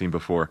might not have seen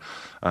before.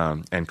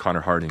 And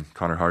Connor Harding.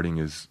 Connor Harding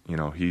is, you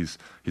know, he's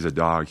a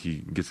dog. He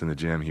gets in the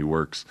gym. He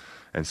works.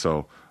 And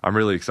so I'm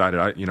really excited.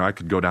 I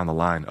could go down the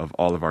line of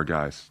all of our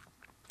guys.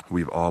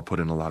 We've all put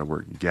in a lot of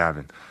work.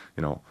 Gavin,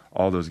 you know,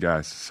 all those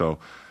guys. So,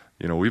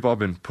 you know, we've all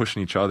been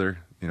pushing each other.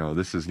 You know,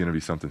 this is going to be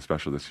something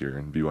special this year,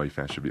 and BYU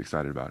fans should be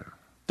excited about it.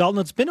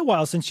 Dalton, it's been a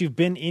while since you've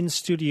been in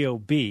Studio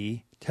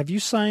B. Have you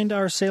signed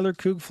our Sailor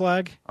Coug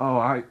flag?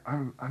 Oh,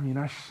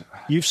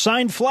 You've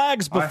signed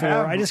flags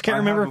before. I just can't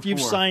remember if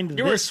you've signed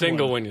You were this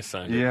single one. when you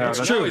signed it. Yeah, it's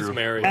that's true. true. He's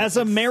married. As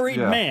a married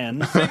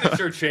man,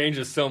 signature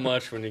changes so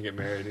much when you get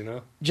married, you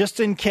know? just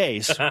in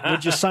case,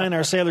 would you sign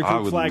our Sailor I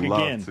Coug would flag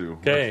love again? to.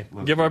 Okay,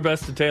 Let's give do our it.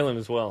 best to Taylor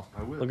as well.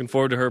 I will. Looking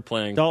forward to her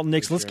playing. Dalton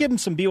Nix, let's give him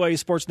some BYU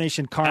Sports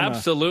Nation karma.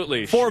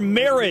 Absolutely. For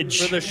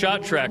marriage. For the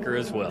Shot Tracker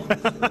as well.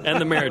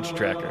 And the Marriage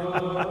Tracker.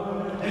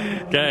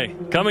 Okay,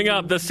 coming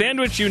up, the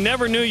sandwich you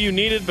never knew you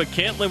needed but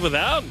can't live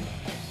without.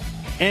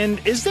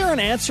 And is there an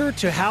answer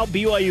to how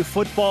BYU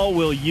football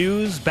will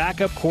use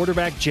backup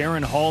quarterback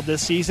Jaren Hall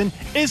this season?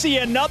 Is he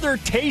another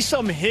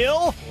Taysom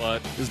Hill?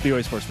 What? This is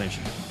BYU Sports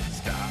Nation.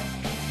 Stop.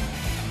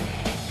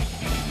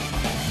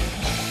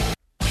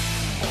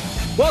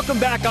 Welcome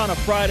back on a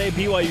Friday,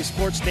 BYU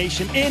Sports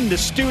Nation in the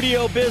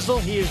studio.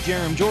 Bizzle, he is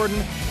Jerem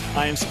Jordan.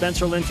 I am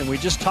Spencer Linton. We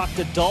just talked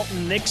to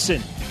Dalton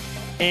Nixon,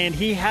 and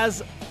he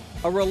has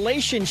a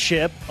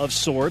relationship of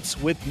sorts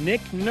with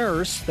Nick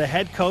Nurse, the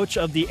head coach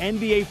of the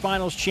NBA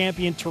Finals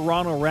champion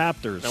Toronto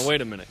Raptors. Now,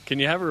 wait a minute. Can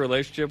you have a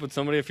relationship with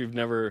somebody if you've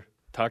never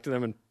talked to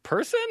them in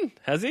person?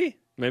 Has he?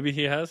 Maybe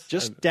he has.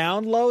 Just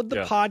download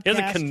the podcast.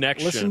 He has a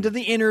connection. Listen to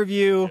the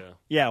interview. Yeah.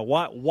 Yeah,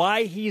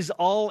 why he's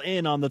all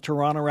in on the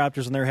Toronto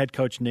Raptors and their head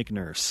coach, Nick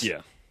Nurse.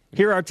 Yeah.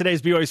 Here are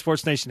today's BYU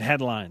Sports Nation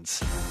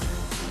headlines.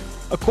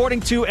 According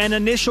to an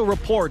initial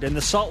report in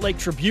the Salt Lake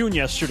Tribune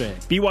yesterday,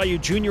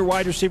 BYU junior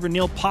wide receiver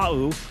Neil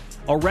Pa'u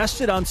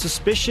arrested on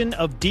suspicion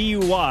of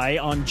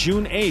DUI on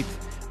June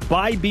 8th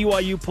by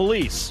BYU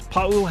police.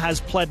 Pa'u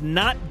has pled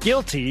not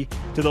guilty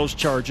to those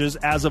charges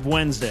as of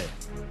Wednesday.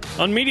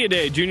 On Media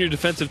Day, junior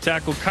defensive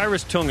tackle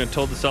Kairos Tunga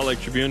told the Salt Lake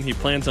Tribune he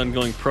plans on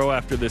going pro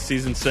after this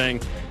season,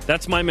 saying,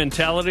 "That's my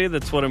mentality.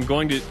 That's what I'm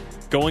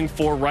going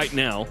for right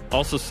now."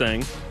 Also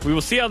saying, "We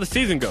will see how the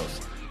season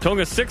goes."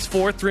 Tunga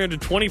 6'4",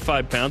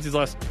 325 pounds. He's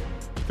lost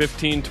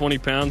 15, 20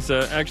 pounds.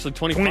 Actually,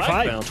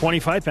 25 pounds.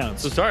 25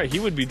 pounds. So sorry, he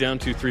would be down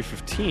to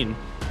 315.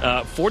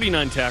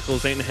 49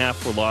 tackles, 8.5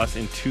 for loss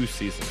in 2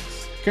 seasons.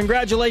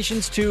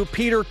 Congratulations to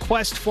Peter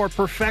Quest for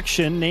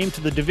perfection, named to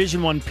the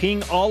Division I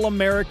Ping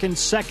All-American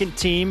second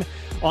team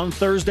on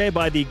Thursday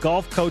by the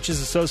Golf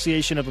Coaches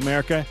Association of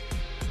America.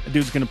 The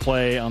dude's going to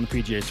play on the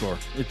PGA Tour.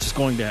 It's just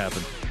going to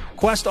happen.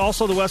 Quest,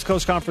 also the West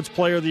Coast Conference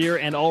Player of the Year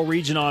and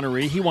All-Region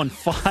honoree. He won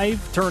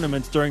 5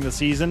 tournaments during the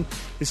season.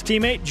 His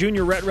teammate,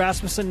 junior Rhett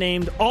Rasmussen,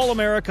 named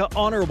All-America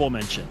honorable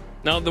mention.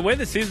 Now, the way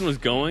the season was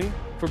going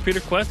for Peter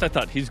Quest, I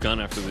thought he's gone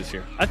after this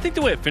year. I think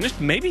the way it finished,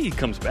 maybe he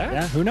comes back.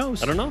 Yeah, who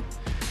knows? I don't know.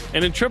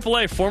 And in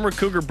AAA, former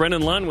Cougar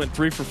Brennan Lund went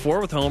 3 for 4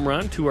 with a home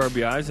run, 2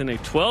 RBIs, and a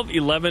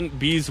 12-11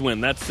 Bees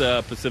win. That's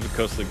Pacific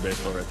Coast League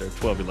baseball right there,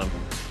 12-11.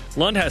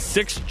 Lund has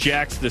 6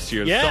 jacks this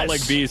year. Yes. The Salt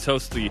Lake Bees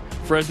host the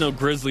Fresno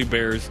Grizzly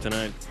Bears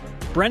tonight.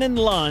 Brennan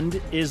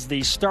Lund is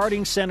the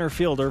starting center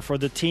fielder for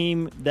the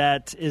team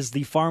that is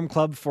the farm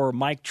club for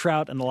Mike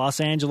Trout and the Los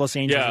Angeles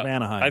Angels of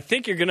Anaheim. I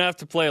think you're going to have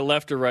to play a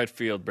left or right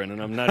field,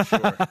 Brennan. I'm not sure.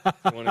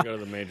 I want to go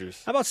to the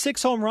majors. How about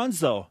 6 home runs,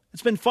 though?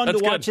 It's been fun to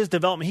watch his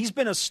development. He's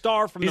been a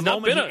star from the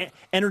moment he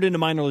entered into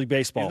minor league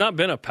baseball. He's not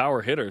been a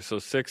power hitter, so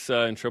 6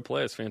 in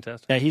AAA is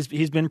fantastic. Yeah,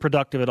 he's been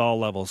productive at all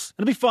levels.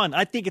 It'll be fun.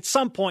 I think at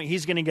some point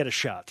he's going to get a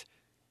shot.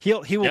 He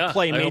will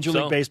play Major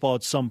League Baseball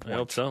at some point. I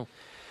hope so.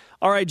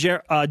 All right,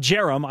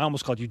 Jerem. I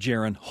almost called you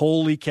Jaron.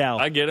 Holy cow!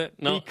 I get it.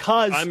 No,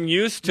 because I'm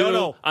used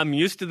to. I'm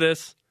used to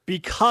this.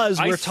 Because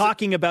we're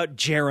talking about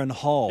Jaron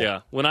Hall.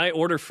 Yeah. When I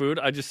order food,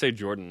 I just say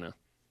Jordan now.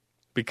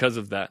 Because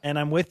of that. And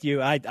I'm with you.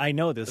 I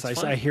know this.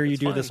 I hear you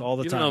do this all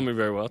the time. You don't know me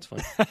very well. It's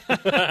fine.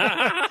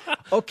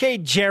 Okay,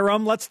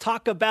 Jerem. Let's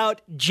talk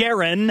about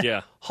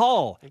Jaron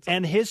Hall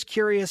and his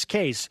curious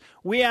case.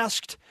 We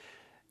asked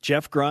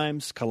Jeff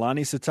Grimes,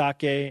 Kalani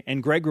Sitake,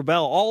 and Greg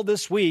Wrubell all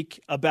this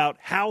week about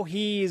how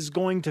he is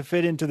going to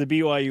fit into the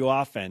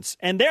BYU offense.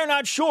 And they're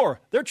not sure.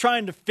 They're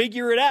trying to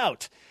figure it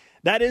out.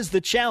 That is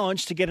the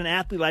challenge to get an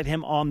athlete like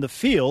him on the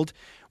field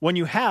when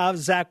you have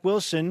Zach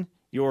Wilson,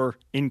 your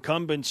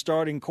incumbent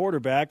starting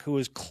quarterback, who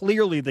is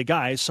clearly the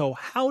guy. So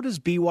how does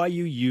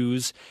BYU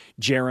use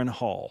Jaron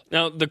Hall?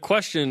 Now, the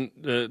question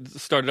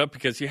started up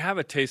because you have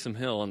a Taysom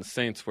Hill on the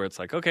Saints where it's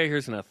like, okay,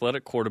 here's an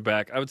athletic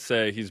quarterback. I would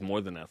say he's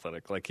more than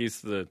athletic. Like,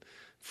 he's the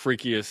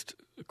freakiest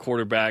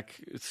quarterback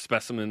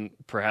specimen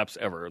perhaps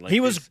ever. Like, he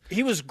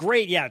was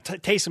great, yeah,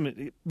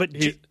 Taysom. But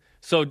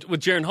so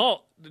with Jaron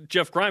Hall,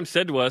 Jeff Grimes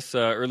said to us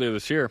earlier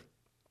this year,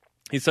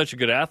 he's such a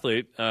good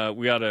athlete,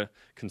 we ought to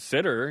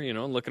consider,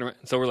 looking around.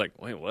 So we're like,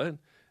 wait, what?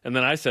 And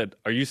then I said,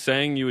 are you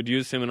saying you would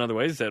use him in other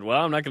ways? He said,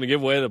 well, I'm not going to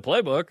give away the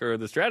playbook or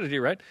the strategy,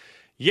 right?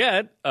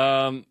 Yet,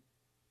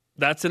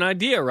 that's an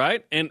idea,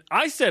 right? And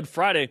I said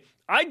Friday,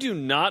 I do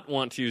not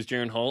want to use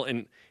Jaron Hall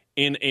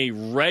in a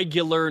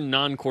regular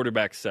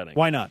non-quarterback setting.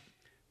 Why not?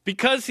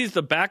 Because he's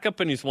the backup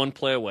and he's one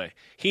play away.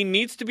 He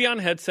needs to be on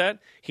headset.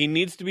 He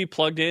needs to be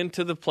plugged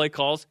into the play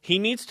calls. He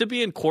needs to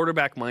be in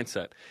quarterback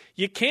mindset.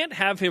 You can't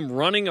have him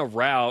running a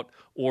route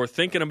or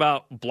thinking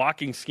about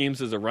blocking schemes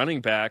as a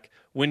running back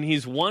when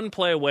he's one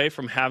play away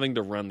from having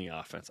to run the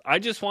offense. I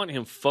just want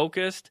him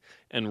focused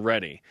and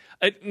ready.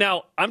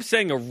 Now, I'm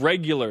saying a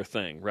regular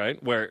thing,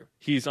 right, where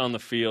he's on the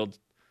field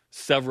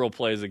several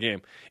plays a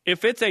game.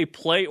 If it's a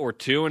play or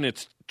two and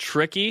it's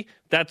tricky,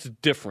 that's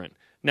different.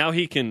 Now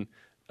he can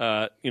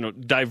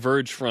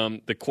diverge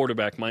from the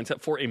quarterback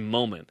mindset for a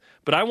moment.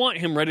 But I want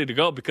him ready to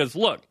go because,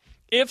 look,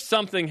 if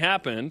something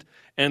happened,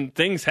 and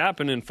things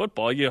happen in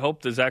football, you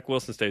hope that Zach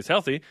Wilson stays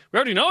healthy. We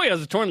already know he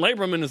has a torn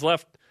labrum in his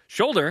left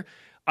shoulder.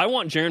 I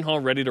want Jaron Hall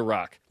ready to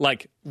rock,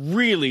 like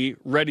really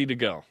ready to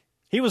go.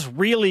 He was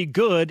really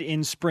good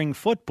in spring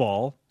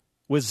football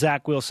with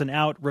Zach Wilson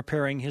out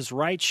repairing his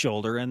right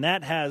shoulder, and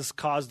that has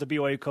caused the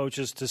BYU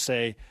coaches to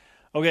say,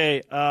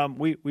 okay,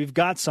 we've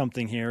got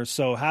something here,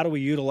 so how do we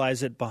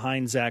utilize it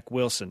behind Zach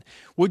Wilson?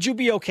 Would you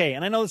be okay?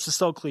 And I know this is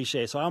so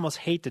cliche, so I almost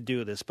hate to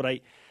do this, but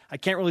I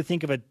can't really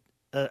think of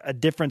a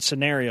different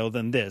scenario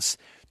than this.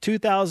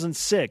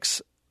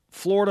 2006,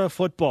 Florida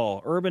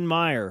football, Urban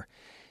Meyer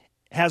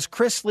has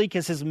Chris Leak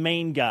as his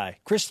main guy.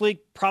 Chris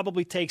Leak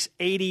probably takes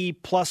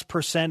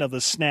 80+% of the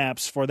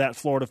snaps for that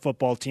Florida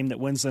football team that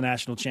wins the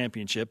national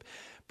championship.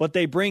 But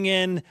they bring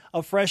in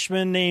a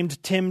freshman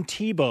named Tim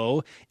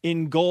Tebow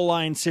in goal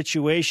line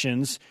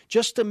situations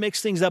just to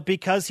mix things up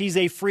because he's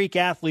a freak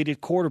athlete at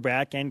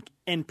quarterback and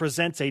and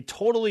presents a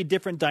totally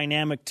different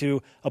dynamic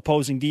to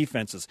opposing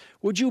defenses.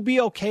 Would you be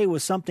okay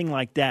with something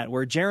like that,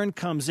 where Jaren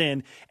comes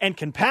in and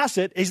can pass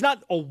it? He's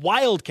not a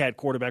wildcat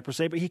quarterback per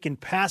se, but he can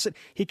pass it.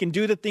 He can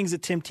do the things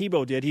that Tim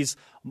Tebow did. He's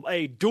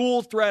a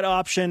dual threat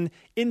option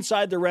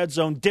inside the red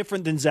zone,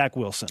 different than Zach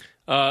Wilson.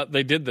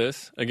 They did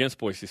this against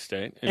Boise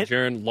State, and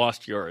Jaren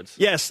lost yards.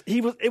 Yes,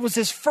 it was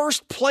his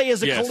first play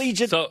as a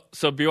collegiate so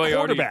BYU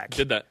quarterback. Already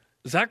did that.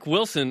 Zach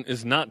Wilson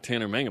is not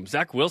Tanner Mangum.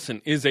 Zach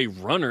Wilson is a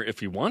runner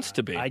if he wants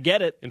to be. I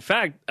get it. In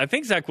fact, I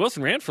think Zach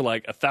Wilson ran for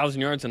like 1,000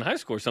 yards in high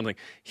school or something.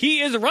 He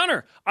is a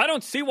runner. I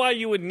don't see why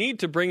you would need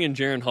to bring in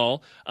Jaren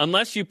Hall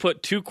unless you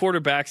put two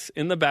quarterbacks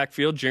in the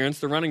backfield. Jaren's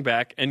the running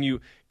back, and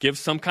you give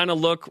some kind of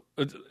look.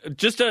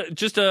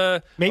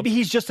 Maybe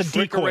he's just a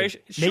decoy.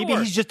 Sure. Maybe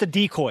he's just a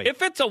decoy.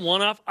 If it's a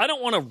one-off, I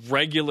don't want a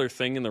regular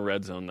thing in the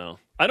red zone, though.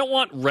 I don't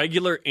want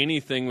regular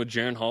anything with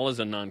Jaren Hall as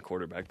a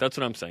non-quarterback. That's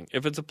what I'm saying.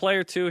 If it's a play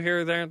or two here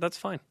or there, that's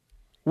fine.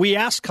 We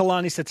asked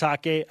Kalani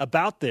Sitake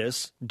about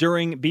this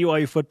during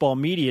BYU Football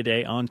Media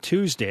Day on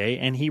Tuesday,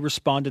 and he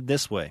responded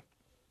this way.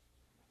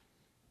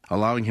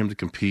 Allowing him to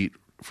compete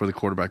for the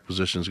quarterback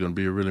position is going to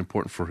be really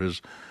important for his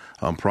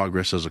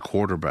progress as a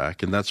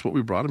quarterback, and that's what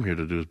we brought him here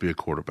to do, is be a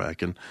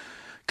quarterback. And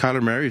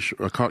Kyler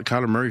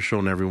Murray's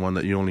shown everyone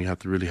that you only have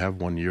to really have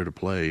 1 year to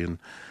play and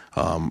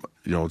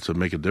to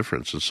make a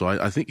difference. And so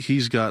I think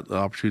he's got the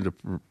opportunity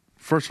to,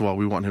 first of all,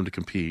 we want him to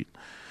compete.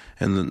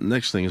 And the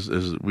next thing is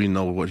we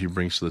know what he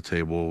brings to the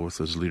table with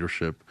his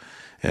leadership.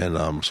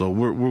 And so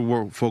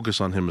we're focused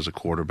on him as a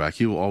quarterback.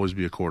 He will always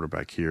be a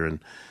quarterback here.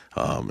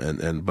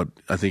 But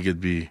I think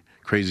it'd be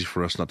crazy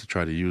for us not to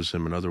try to use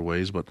him in other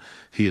ways. But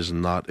he is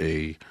not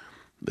a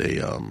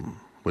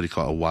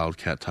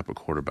wildcat type of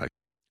quarterback.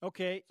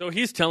 Okay. So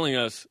he's telling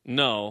us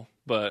no,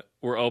 but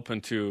we're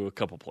open to a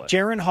couple plays.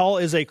 Jaren Hall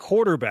is a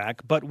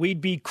quarterback, but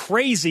we'd be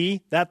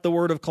crazy, that's the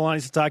word of Kalani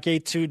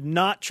Sitake, to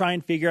not try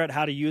and figure out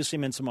how to use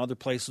him in some other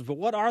places. But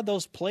what are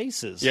those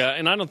places? Yeah,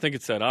 and I don't think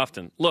it's that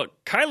often.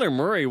 Look, Kyler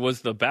Murray was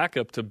the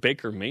backup to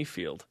Baker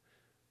Mayfield.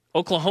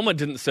 Oklahoma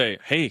didn't say,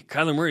 hey,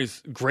 Kyler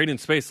Murray's great in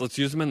space, let's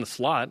use him in the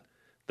slot.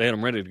 They had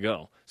him ready to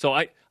go. So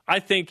I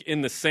think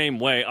in the same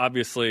way,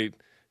 obviously,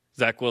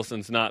 Zach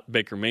Wilson's not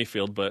Baker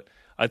Mayfield, but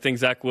I think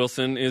Zach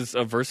Wilson is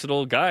a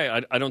versatile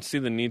guy. I don't see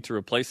the need to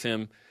replace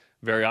him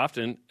very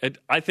often.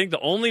 I think the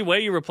only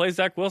way you replace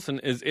Zach Wilson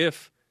is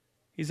if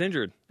he's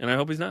injured, and I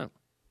hope he's not.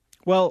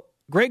 Well,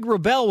 Greg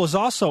Wrubell was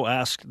also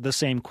asked the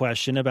same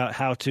question about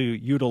how to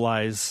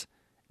utilize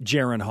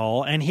Jaren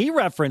Hall, and he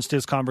referenced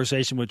his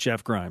conversation with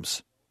Jeff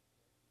Grimes.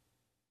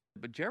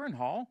 But Jaren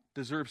Hall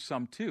deserves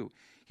some too.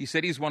 He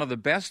said he's one of the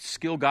best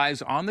skill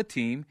guys on the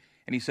team,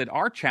 and he said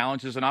our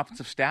challenge as an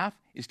offensive staff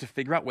is to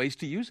figure out ways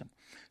to use him.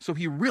 So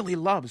he really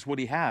loves what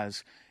he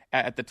has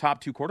at the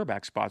top two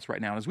quarterback spots right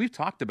now. And as we've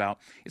talked about,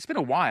 it's been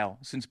a while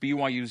since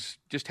BYU's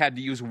just had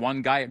to use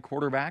one guy at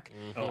quarterback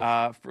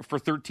for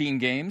 13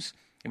 games.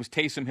 It was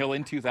Taysom Hill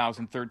in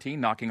 2013,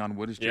 knocking on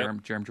wood as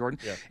Jerem Jordan.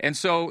 Yep. And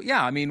so,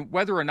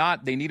 whether or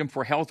not they need him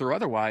for health or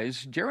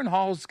otherwise, Jaren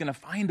Hall is going to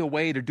find a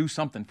way to do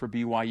something for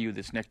BYU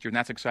this next year, and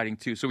that's exciting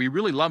too. So he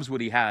really loves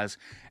what he has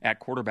at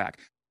quarterback.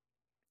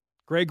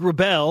 Greg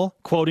Wrubell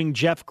quoting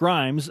Jeff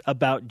Grimes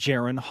about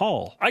Jaren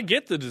Hall. I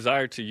get the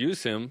desire to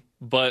use him,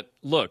 but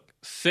look,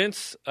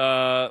 since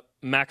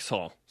Max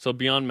Hall, so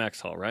beyond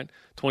Max Hall, right?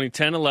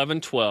 2010, 11,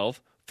 12,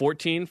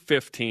 14,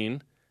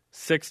 15,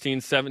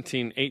 16,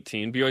 17,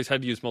 18, BYU's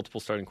had to use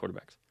multiple starting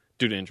quarterbacks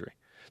due to injury.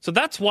 So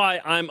that's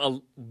why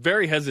I'm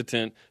very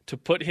hesitant to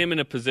put him in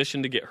a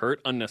position to get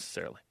hurt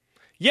unnecessarily.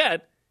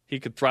 Yet, he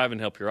could thrive and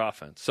help your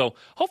offense. So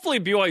hopefully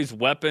BYU's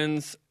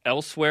weapons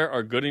elsewhere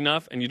are good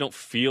enough and you don't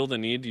feel the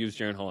need to use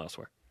Jaren Hall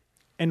elsewhere.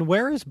 And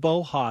where is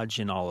Bo Hodge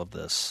in all of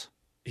this?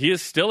 He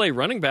is still a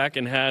running back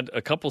and had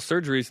a couple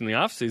surgeries in the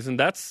offseason.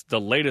 That's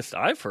the latest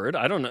I've heard.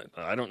 I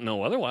don't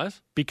know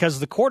otherwise. Because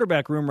the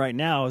quarterback room right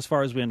now, as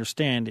far as we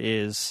understand,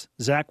 is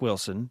Zach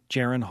Wilson,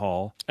 Jaren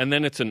Hall. And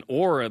then it's an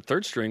or at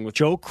third string with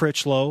Joe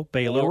Critchlow,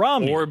 Baylor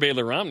Romney. Or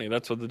Baylor Romney.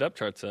 That's what the depth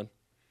chart said.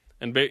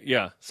 And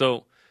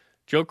so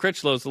Joe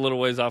Critchlow is a little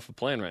ways off of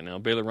playing right now.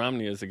 Baylor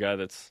Romney is the guy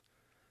that's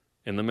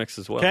in the mix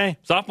as well. Okay.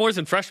 Sophomores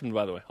and freshmen,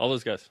 by the way, all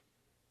those guys.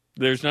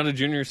 There's not a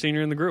junior or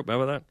senior in the group.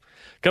 How about that?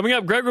 Coming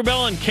up, Greg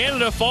Wrubell and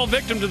Canada fall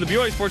victim to the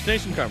BYU Sports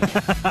Nation conference.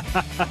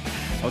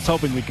 I was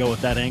hoping we'd go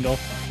with that angle.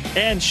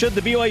 And should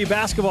the BYU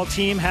basketball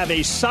team have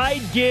a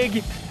side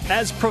gig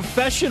as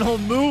professional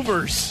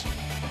movers?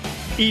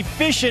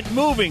 Efficient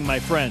moving, my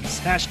friends.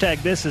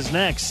 Hashtag this is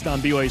next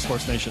on BYU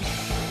Sports Nation.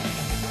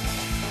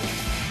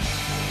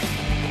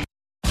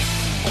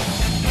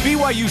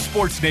 BYU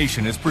Sports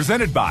Nation is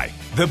presented by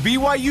The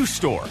BYU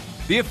Store,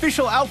 the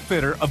official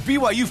outfitter of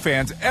BYU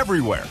fans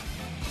everywhere.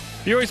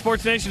 BYU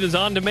Sports Nation is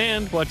on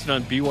demand. Watch it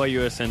on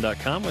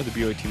BYUSN.com or the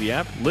BYU TV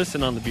app.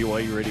 Listen on the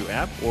BYU Radio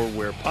app or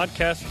where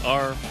podcasts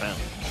are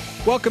found.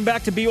 Welcome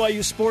back to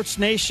BYU Sports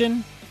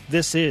Nation.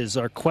 This is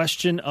our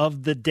question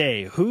of the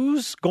day.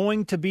 Who's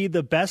going to be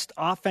the best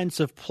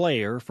offensive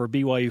player for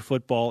BYU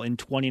football in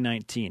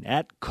 2019?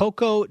 At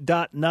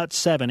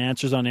Coco.Nut7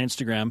 answers on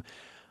Instagram.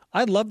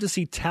 I'd love to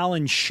see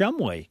Talon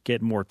Shumway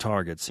get more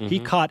targets. He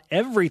caught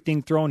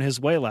everything thrown his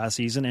way last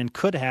season and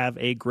could have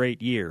a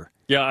great year.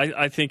 Yeah,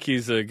 I think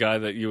he's a guy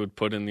that you would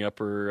put in the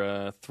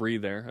upper three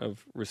there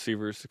of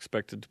receivers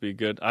expected to be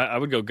good. I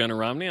would go Gunnar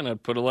Romney, and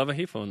I'd put Aleva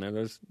Hifo in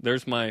there.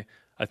 There's my.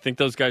 I think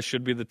those guys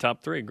should be the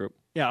top three group.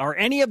 Yeah, are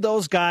any of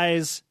those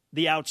guys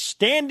the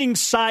outstanding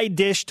side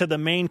dish to the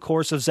main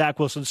course of Zach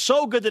Wilson?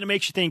 So good that it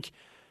makes you think,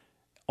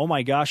 oh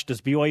my gosh, does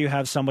BYU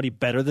have somebody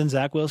better than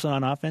Zach Wilson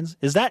on offense?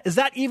 Is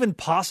that even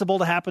possible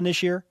to happen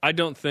this year? I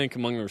don't think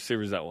among the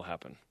receivers that will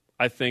happen.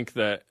 I think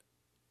that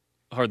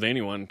hardly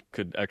anyone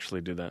could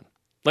actually do that.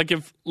 Like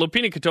if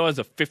Lopini Katoa has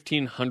a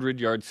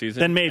 1,500-yard season,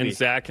 then maybe. And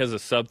Zach has a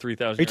sub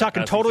 3,000. Are you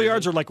talking total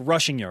yards or like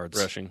rushing yards?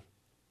 Rushing.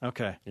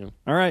 Okay. Yeah.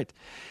 All right.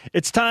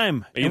 It's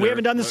time. Either. And we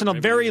haven't done this in a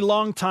very Either.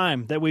 long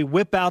time that we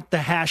whip out the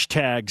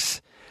hashtags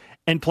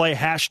and play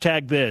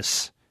hashtag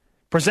this.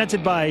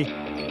 Presented by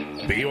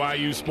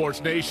BYU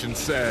Sports Nation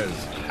says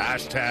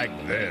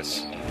hashtag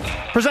this.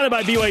 Presented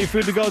by BYU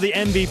Food to Go, the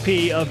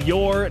MVP of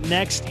your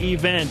next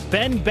event.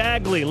 Ben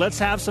Bagley, let's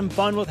have some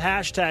fun with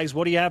hashtags.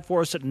 What do you have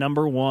for us at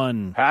number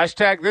one?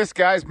 Hashtag this,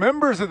 guys.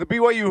 Members of the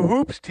BYU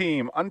Hoops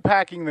team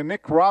unpacking the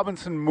Nick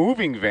Robinson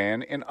moving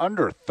van in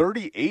under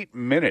 38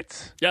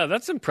 minutes. Yeah,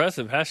 that's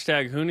impressive.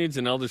 Hashtag who needs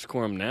an elders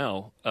quorum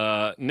now?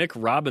 Nick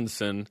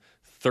Robinson,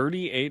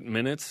 38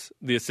 minutes.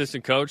 The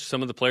assistant coach,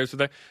 some of the players were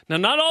there. Now,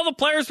 not all the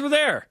players were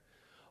there.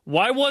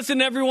 Why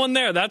wasn't everyone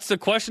there? That's the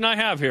question I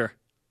have here.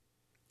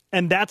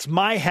 And that's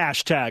my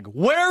hashtag.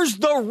 Where's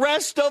the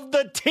rest of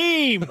the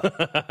team?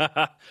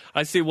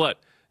 I see what?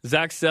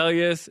 Zach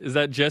Selius, is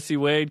that Jesse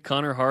Wade,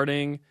 Connor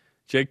Harding,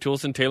 Jake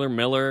Toulson, Taylor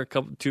Miller,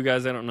 two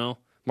guys I don't know.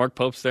 Mark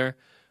Pope's there.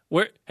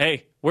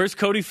 Where's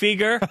Cody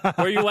Feger?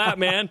 Where you at,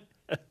 man?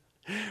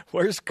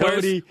 Where's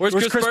Cody? Where's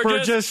Chris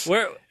Burgess?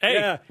 Where's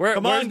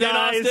Come on, Dane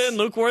guys. Austin,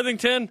 Luke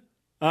Worthington?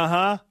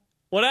 Uh-huh.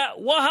 What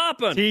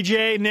happened?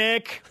 TJ,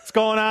 Nick, what's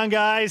going on,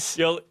 guys?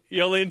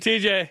 Yoli and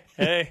TJ,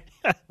 hey,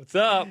 what's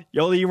up?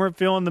 Yoli, you weren't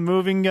feeling the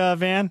moving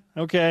van?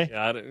 Okay.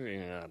 Yeah, I don't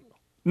know.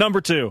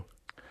 Number two.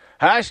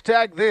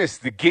 Hashtag this,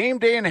 the game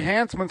day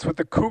enhancements with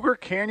the Cougar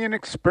Canyon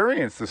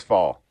experience this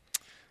fall.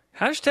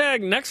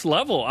 Hashtag next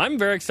level. I'm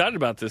very excited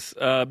about this.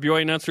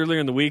 BYU announced earlier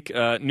in the week,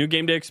 new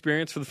game day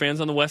experience for the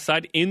fans on the west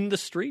side in the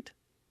street.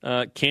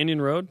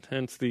 Canyon Road,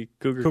 hence the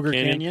Cougar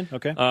Canyon.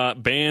 Okay.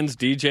 Bands,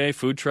 DJ,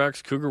 food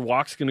trucks. Cougar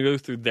Walk's going to go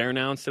through there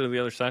now instead of the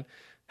other side.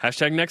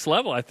 Hashtag next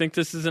level. I think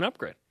this is an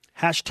upgrade.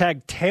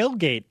 Hashtag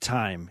tailgate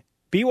time.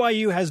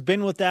 BYU has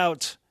been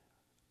without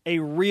a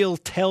real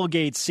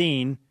tailgate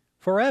scene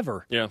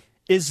forever. Yeah.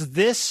 Is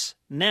this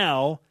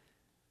now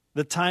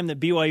the time that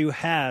BYU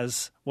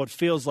has what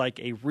feels like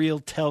a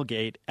real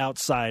tailgate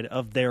outside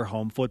of their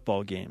home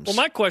football games? Well,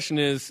 my question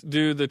is,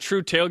 do the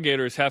true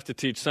tailgaters have to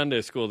teach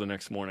Sunday school the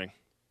next morning?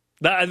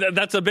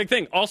 That's a big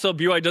thing. Also,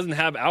 BYU doesn't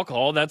have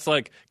alcohol. That's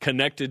like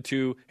connected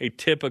to a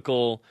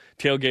typical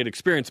tailgate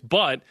experience.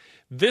 But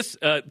this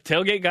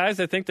tailgate guys,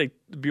 I think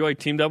BYU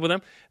teamed up with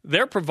them.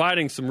 They're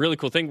providing some really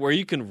cool thing where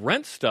you can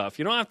rent stuff.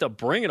 You don't have to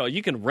bring it all.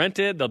 You can rent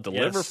it. They'll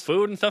deliver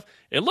food and stuff.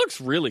 It looks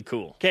really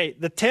cool. Okay,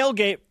 the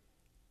tailgate.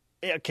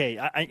 Okay,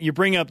 you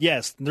bring up,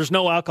 yes, there's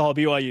no alcohol at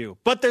BYU,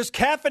 but there's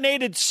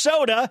caffeinated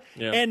soda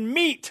and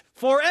meat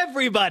for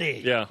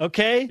everybody. Yeah.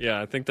 Okay?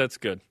 Yeah, I think that's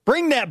good.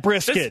 Bring that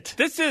brisket.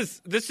 This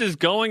is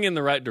going in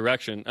the right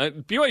direction.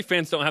 BYU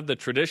fans don't have the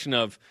tradition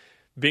of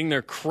being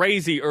there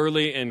crazy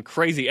early and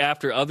crazy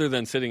after other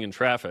than sitting in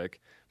traffic.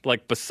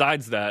 Like,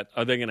 besides that,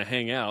 are they going to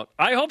hang out?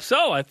 I hope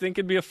so. I think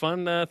it'd be a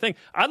fun thing.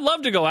 I'd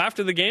love to go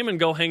after the game and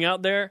go hang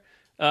out there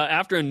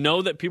after and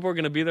know that people are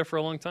going to be there for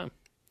a long time.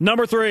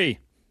 Number three.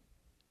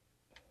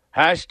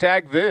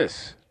 Hashtag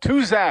this.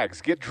 Two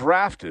Zags get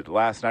drafted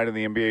last night in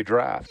the NBA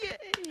draft.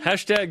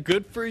 Hashtag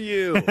good for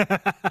you.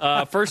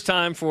 First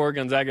time for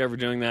Gonzaga ever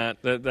doing that.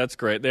 That's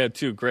great. They had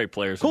two great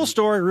players. Cool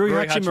story. Rui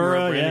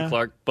Hachimura, Brandon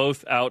Clark,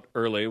 both out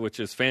early, which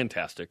is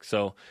fantastic.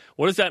 So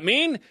what does that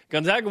mean?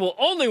 Gonzaga will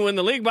only win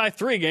the league by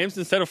 3 games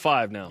instead of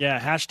 5 now. Yeah,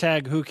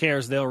 hashtag who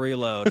cares, they'll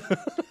reload.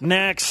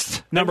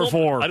 Next, number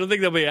 4. I don't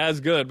think they'll be as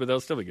good, but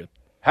they'll still be good.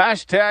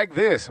 Hashtag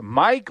this.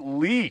 Mike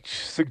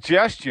Leach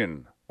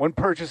suggestion when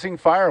purchasing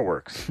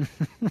fireworks.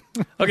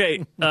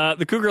 Okay,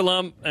 the Cougar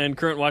alum and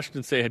current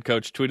Washington State head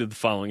coach tweeted the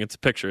following. It's a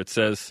picture. It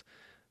says,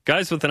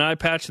 guys with an eye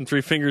patch and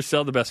 3 fingers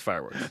sell the best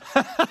fireworks.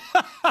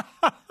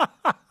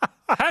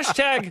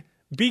 Hashtag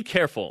be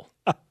careful.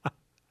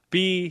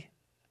 Be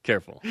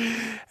careful.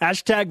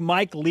 Hashtag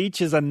Mike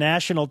Leach is a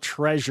national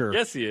treasure.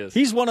 Yes, he is.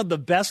 He's one of the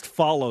best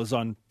follows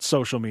on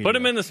social media. Put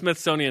him in the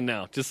Smithsonian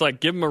now. Just like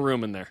give him a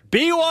room in there.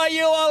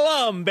 BYU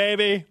alum,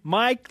 baby.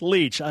 Mike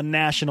Leach, a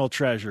national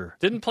treasure.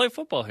 Didn't play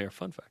football here.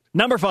 Fun fact.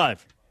 Number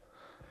 5.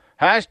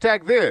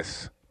 Hashtag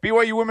this.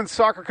 BYU women's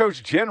soccer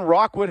coach Jen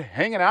Rockwood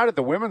hanging out at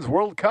the Women's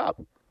World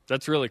Cup.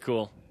 That's really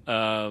cool.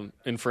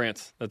 In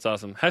France. That's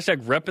awesome.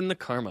 Hashtag repping the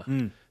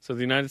karma. So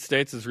the United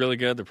States is really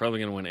good. They're probably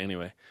going to win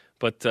anyway.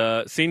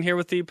 But seen here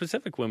with the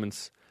Pacific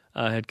women's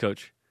head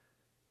coach.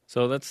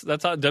 So that's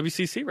how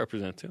WCC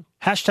represent too.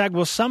 Hashtag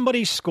will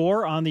somebody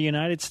score on the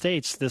United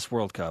States this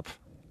World Cup?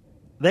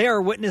 They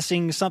are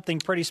witnessing something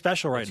pretty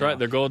special right That's now. right.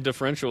 Their goal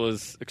differential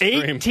is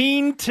extreme.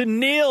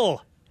 18-0.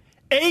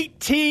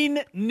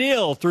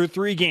 18-0 through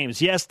 3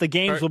 games. Yes, the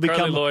games will Carly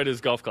become Lloyd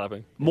is golf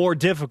clapping. more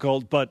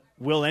difficult, but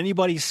will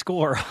anybody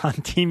score on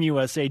Team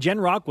USA? Jen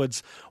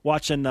Rockwood's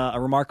watching a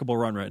remarkable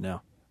run right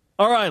now.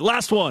 All right,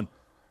 last one.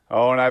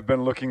 Oh, and I've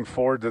been looking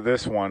forward to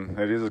this one.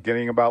 It is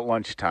getting about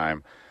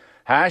lunchtime.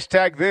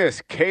 Hashtag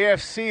this,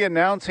 KFC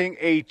announcing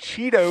a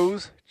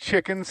Cheetos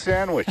chicken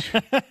sandwich.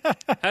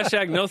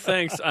 Hashtag no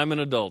thanks, I'm an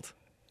adult.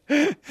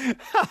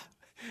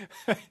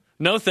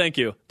 No thank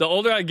you. The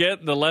older I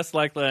get, the less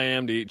likely I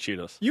am to eat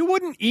Cheetos. You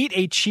wouldn't eat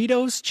a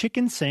Cheetos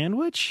chicken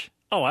sandwich?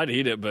 Oh, I'd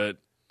eat it, but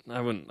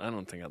I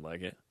don't think I'd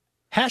like it.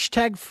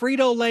 Hashtag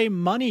Frito-Lay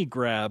money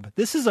grab.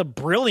 This is a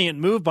brilliant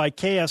move by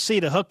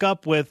KFC to hook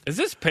up with Is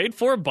this paid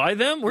for by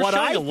them? We're what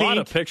showing I a lot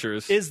of think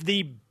pictures. is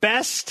the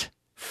best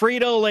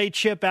Frito-Lay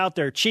chip out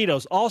there.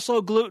 Cheetos,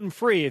 also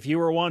gluten-free if you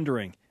were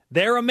wondering.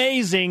 They're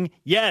amazing.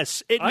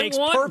 Yes, it makes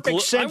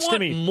perfect sense to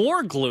me.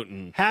 More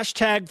gluten.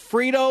 Hashtag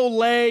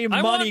Frito-Lay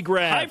money I want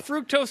grab. high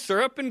fructose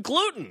syrup and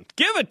gluten.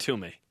 Give it to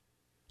me.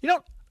 You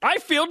know, I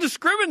feel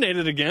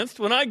discriminated against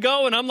when I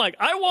go and I'm like,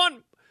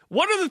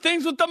 what are the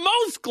things with the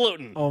most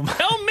gluten? Oh, my.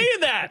 Tell me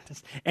that.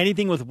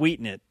 anything with wheat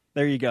in it.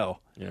 There you go.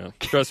 Yeah,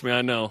 trust me,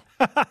 I know.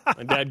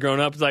 My dad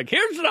growing up was like,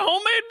 here's the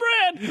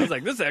homemade bread. I was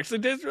like, this actually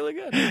tastes really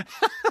good.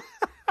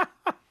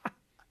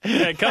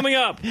 Okay, coming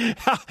up.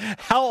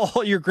 How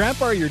old? Your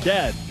grandpa or your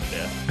dad?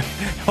 Yeah.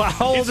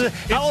 How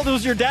old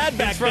was your dad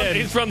back then?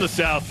 He's from the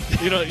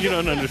South. You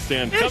don't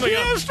understand. Coming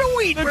up. Here's the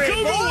wheat The bread,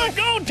 Cougar boy. will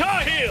go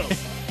Tar Heels.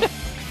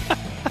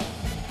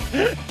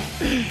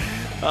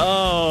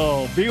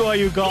 Oh,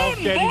 BYU golf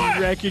Gluten, getting boy!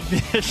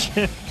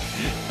 recognition.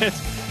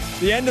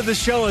 The end of the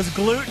show is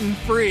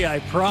gluten-free, I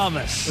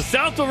promise. The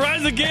South will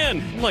rise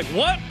again. I'm like,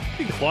 what?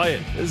 Be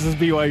quiet. This is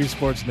BYU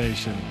Sports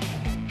Nation.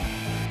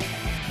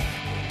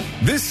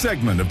 This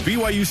segment of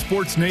BYU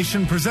Sports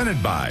Nation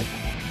presented by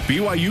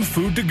BYU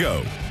Food to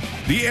Go,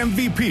 the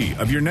MVP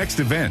of your next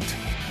event.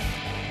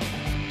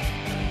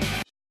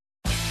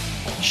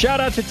 Shout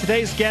out to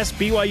today's guest,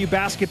 BYU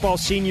basketball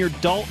senior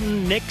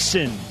Dalton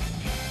Nixon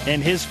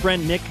and his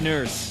friend Nick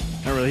Nurse.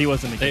 Remember, he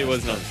wasn't a guest. He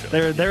was not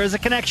the show. There is a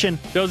connection.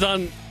 Goes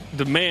on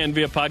demand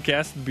via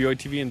podcast, the BYU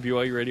TV and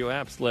BYU radio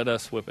apps. Let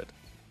us whip it.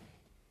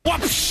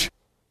 Whoosh!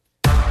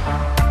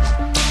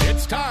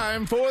 It's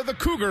time for the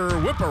Cougar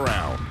Whip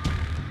Around.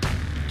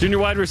 Junior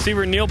wide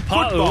receiver Neil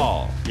Pa'u.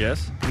 Football.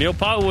 Yes. Neil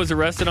Pa'u was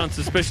arrested on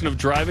suspicion of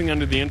driving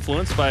under the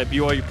influence by a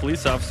BYU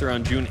police officer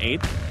on June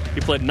 8th. He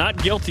pled not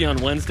guilty on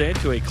Wednesday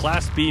to a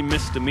Class B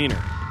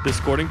misdemeanor. This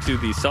according to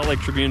the Salt Lake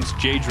Tribune's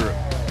Jay Drew.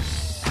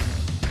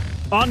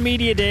 On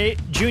Media Day,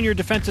 junior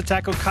defensive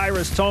tackle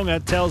Kairos Tonga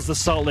tells the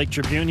Salt Lake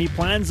Tribune he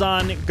plans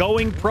on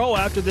going pro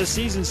after this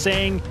season,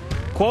 saying,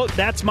 quote,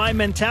 "That's my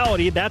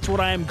mentality. That's what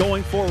I am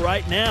going for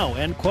right now,"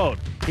 end quote.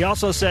 He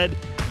also said,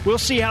 "We'll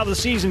see how the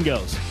season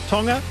goes."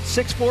 Tonga,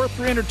 6'4",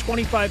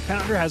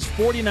 325-pounder, has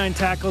 49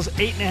 tackles,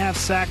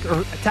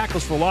 8.5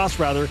 tackles for loss,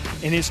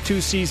 in his 2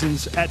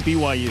 seasons at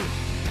BYU.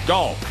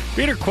 Golf.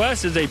 Peter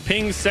Quest is a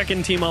Ping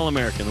second-team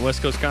All-American. The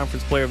West Coast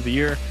Conference Player of the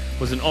Year,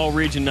 was an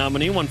All-Region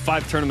nominee, won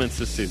 5 tournaments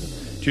this season.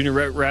 Junior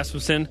Rhett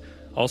Rasmussen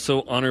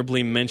also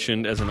honorably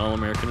mentioned as an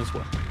All-American as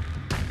well.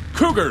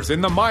 Cougars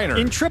in the minors.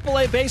 In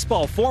AAA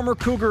baseball, former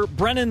Cougar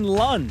Brennan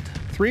Lund,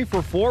 3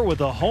 for 4 with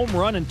a home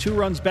run and 2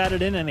 runs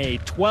batted in a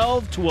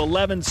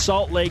 12-11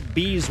 Salt Lake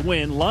Bees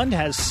win. Lund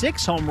has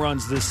 6 home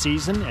runs this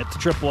season at the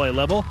AAA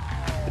level.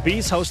 The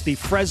Bees host the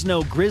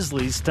Fresno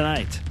Grizzlies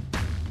tonight.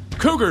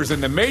 Cougars in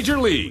the major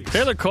leagues.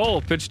 Taylor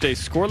Cole pitched a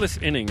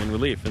scoreless inning in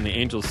relief in the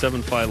Angels'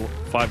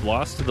 7-5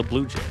 loss to the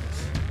Blue Jays.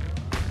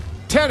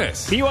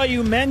 Tennis.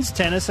 BYU men's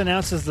tennis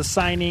announces the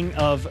signing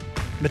of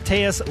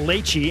Mateus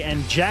Leite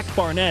and Jack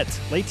Barnett.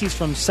 Leite's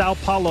from Sao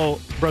Paulo,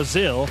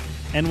 Brazil,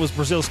 and was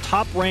Brazil's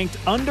top-ranked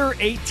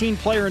under-18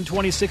 player in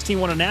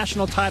 2016, won a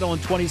national title in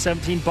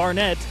 2017.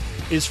 Barnett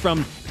is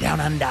from Down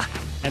Under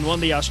and won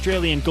the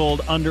Australian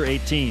gold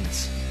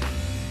under-18s.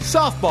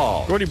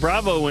 Softball. Gordy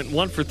Bravo went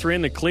 1 for 3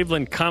 in the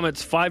Cleveland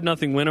Comets'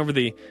 5-0 win over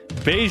the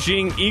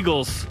Beijing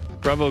Eagles.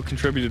 Bravo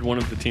contributed one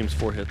of the team's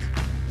 4 hits.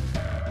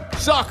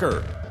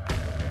 Soccer.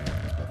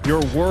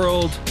 Your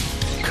World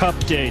Cup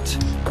date.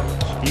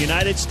 The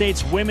United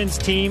States women's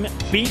team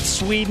beat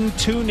Sweden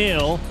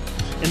 2-0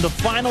 in the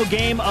final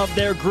game of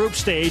their group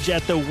stage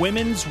at the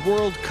Women's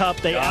World Cup.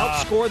 They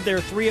outscored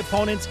their 3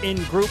 opponents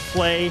in group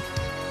play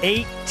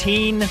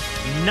 18-0.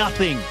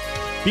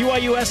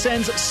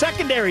 BYUSN's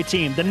secondary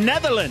team, the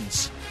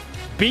Netherlands,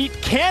 beat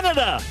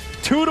Canada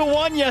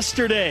 2-1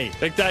 yesterday.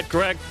 Make that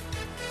correct.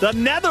 The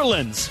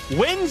Netherlands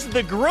wins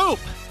the group.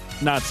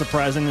 Not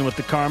surprisingly with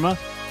the karma.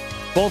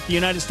 Both the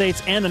United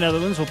States and the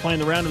Netherlands will play in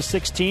the round of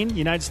 16. The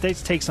United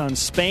States takes on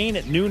Spain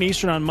at noon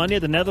Eastern on Monday.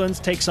 The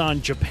Netherlands takes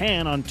on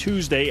Japan on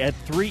Tuesday at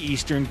 3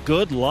 Eastern.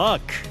 Good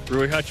luck.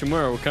 Rui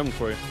Hachimura, we're coming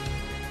for you.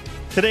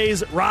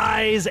 Today's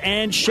Rise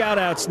and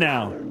Shoutouts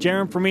now.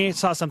 Jaron, for me,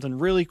 saw something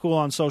really cool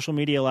on social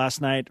media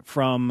last night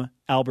from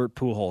Albert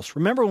Pujols.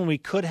 Remember when we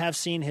could have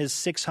seen his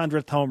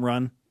 600th home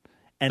run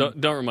and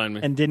Don't remind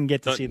me. and didn't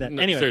get to Don't- see that.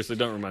 no, Anyway, seriously,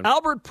 don't remind me.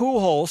 Albert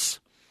Pujols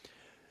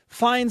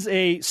finds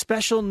a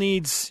special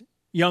needs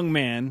young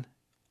man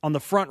on the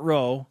front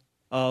row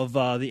of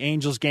the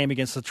Angels game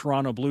against the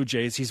Toronto Blue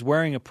Jays. He's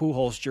wearing a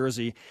Pujols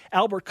jersey.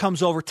 Albert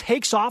comes over,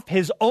 takes off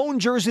his own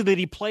jersey that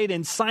he played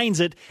in,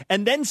 signs it,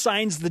 and then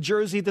signs the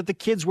jersey that the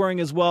kid's wearing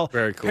as well.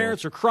 Very cool.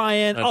 Parents are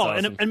crying. That's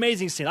awesome. An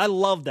amazing scene. I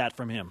love that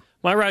from him.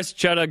 My rise to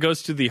shout-out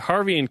goes to the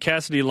Harvey and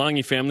Cassidy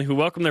Longy family who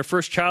welcomed their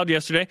first child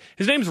yesterday.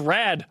 His name's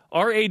Rad,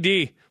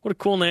 R-A-D. What a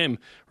cool name.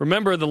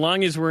 Remember, the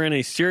Longys were in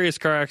a serious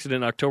car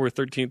accident October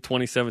 13th,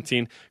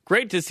 2017.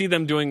 Great to see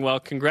them doing well.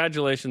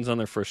 Congratulations on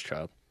their first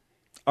child.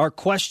 Our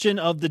question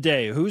of the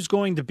day, who's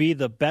going to be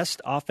the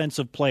best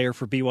offensive player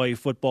for BYU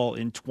football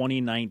in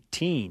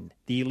 2019?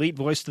 The Elite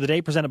Voice of the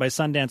Day presented by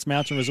Sundance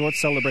Mountain Resort,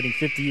 celebrating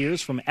 50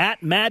 years, from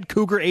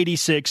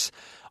 @MadCougar86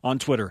 on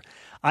Twitter.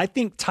 I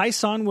think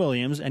Tyson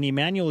Williams and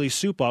Emmanuel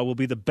Isupa will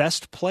be the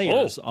best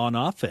players on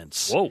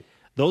offense. Whoa.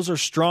 Those are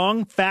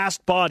strong,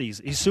 fast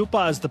bodies.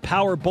 Isupa is the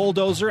power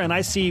bulldozer, and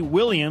I see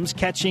Williams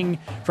catching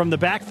from the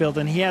backfield,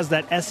 and he has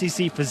that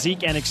SEC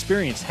physique and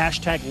experience.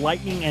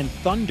 #Lightning and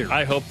Thunder.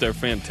 I hope they're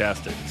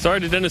fantastic.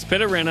 Sorry to Dennis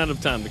Pitta, ran out of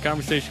time. The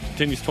conversation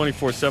continues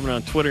 24/7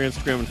 on Twitter,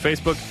 Instagram, and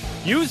Facebook.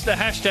 Use the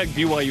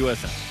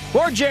 #BYUSN.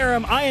 For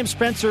Jerem, I am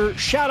Spencer.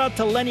 Shout out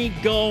to Lenny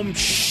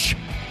Gomes.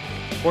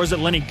 Or is it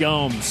Lenny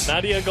Gomes?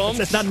 Nadia Gomes?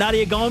 It's not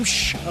Nadia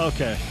Gomes?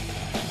 Okay.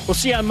 We'll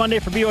see you on Monday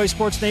for BYU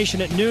Sports Nation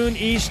at noon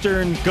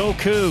Eastern. Go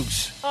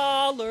Cougs.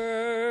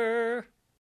 Holler.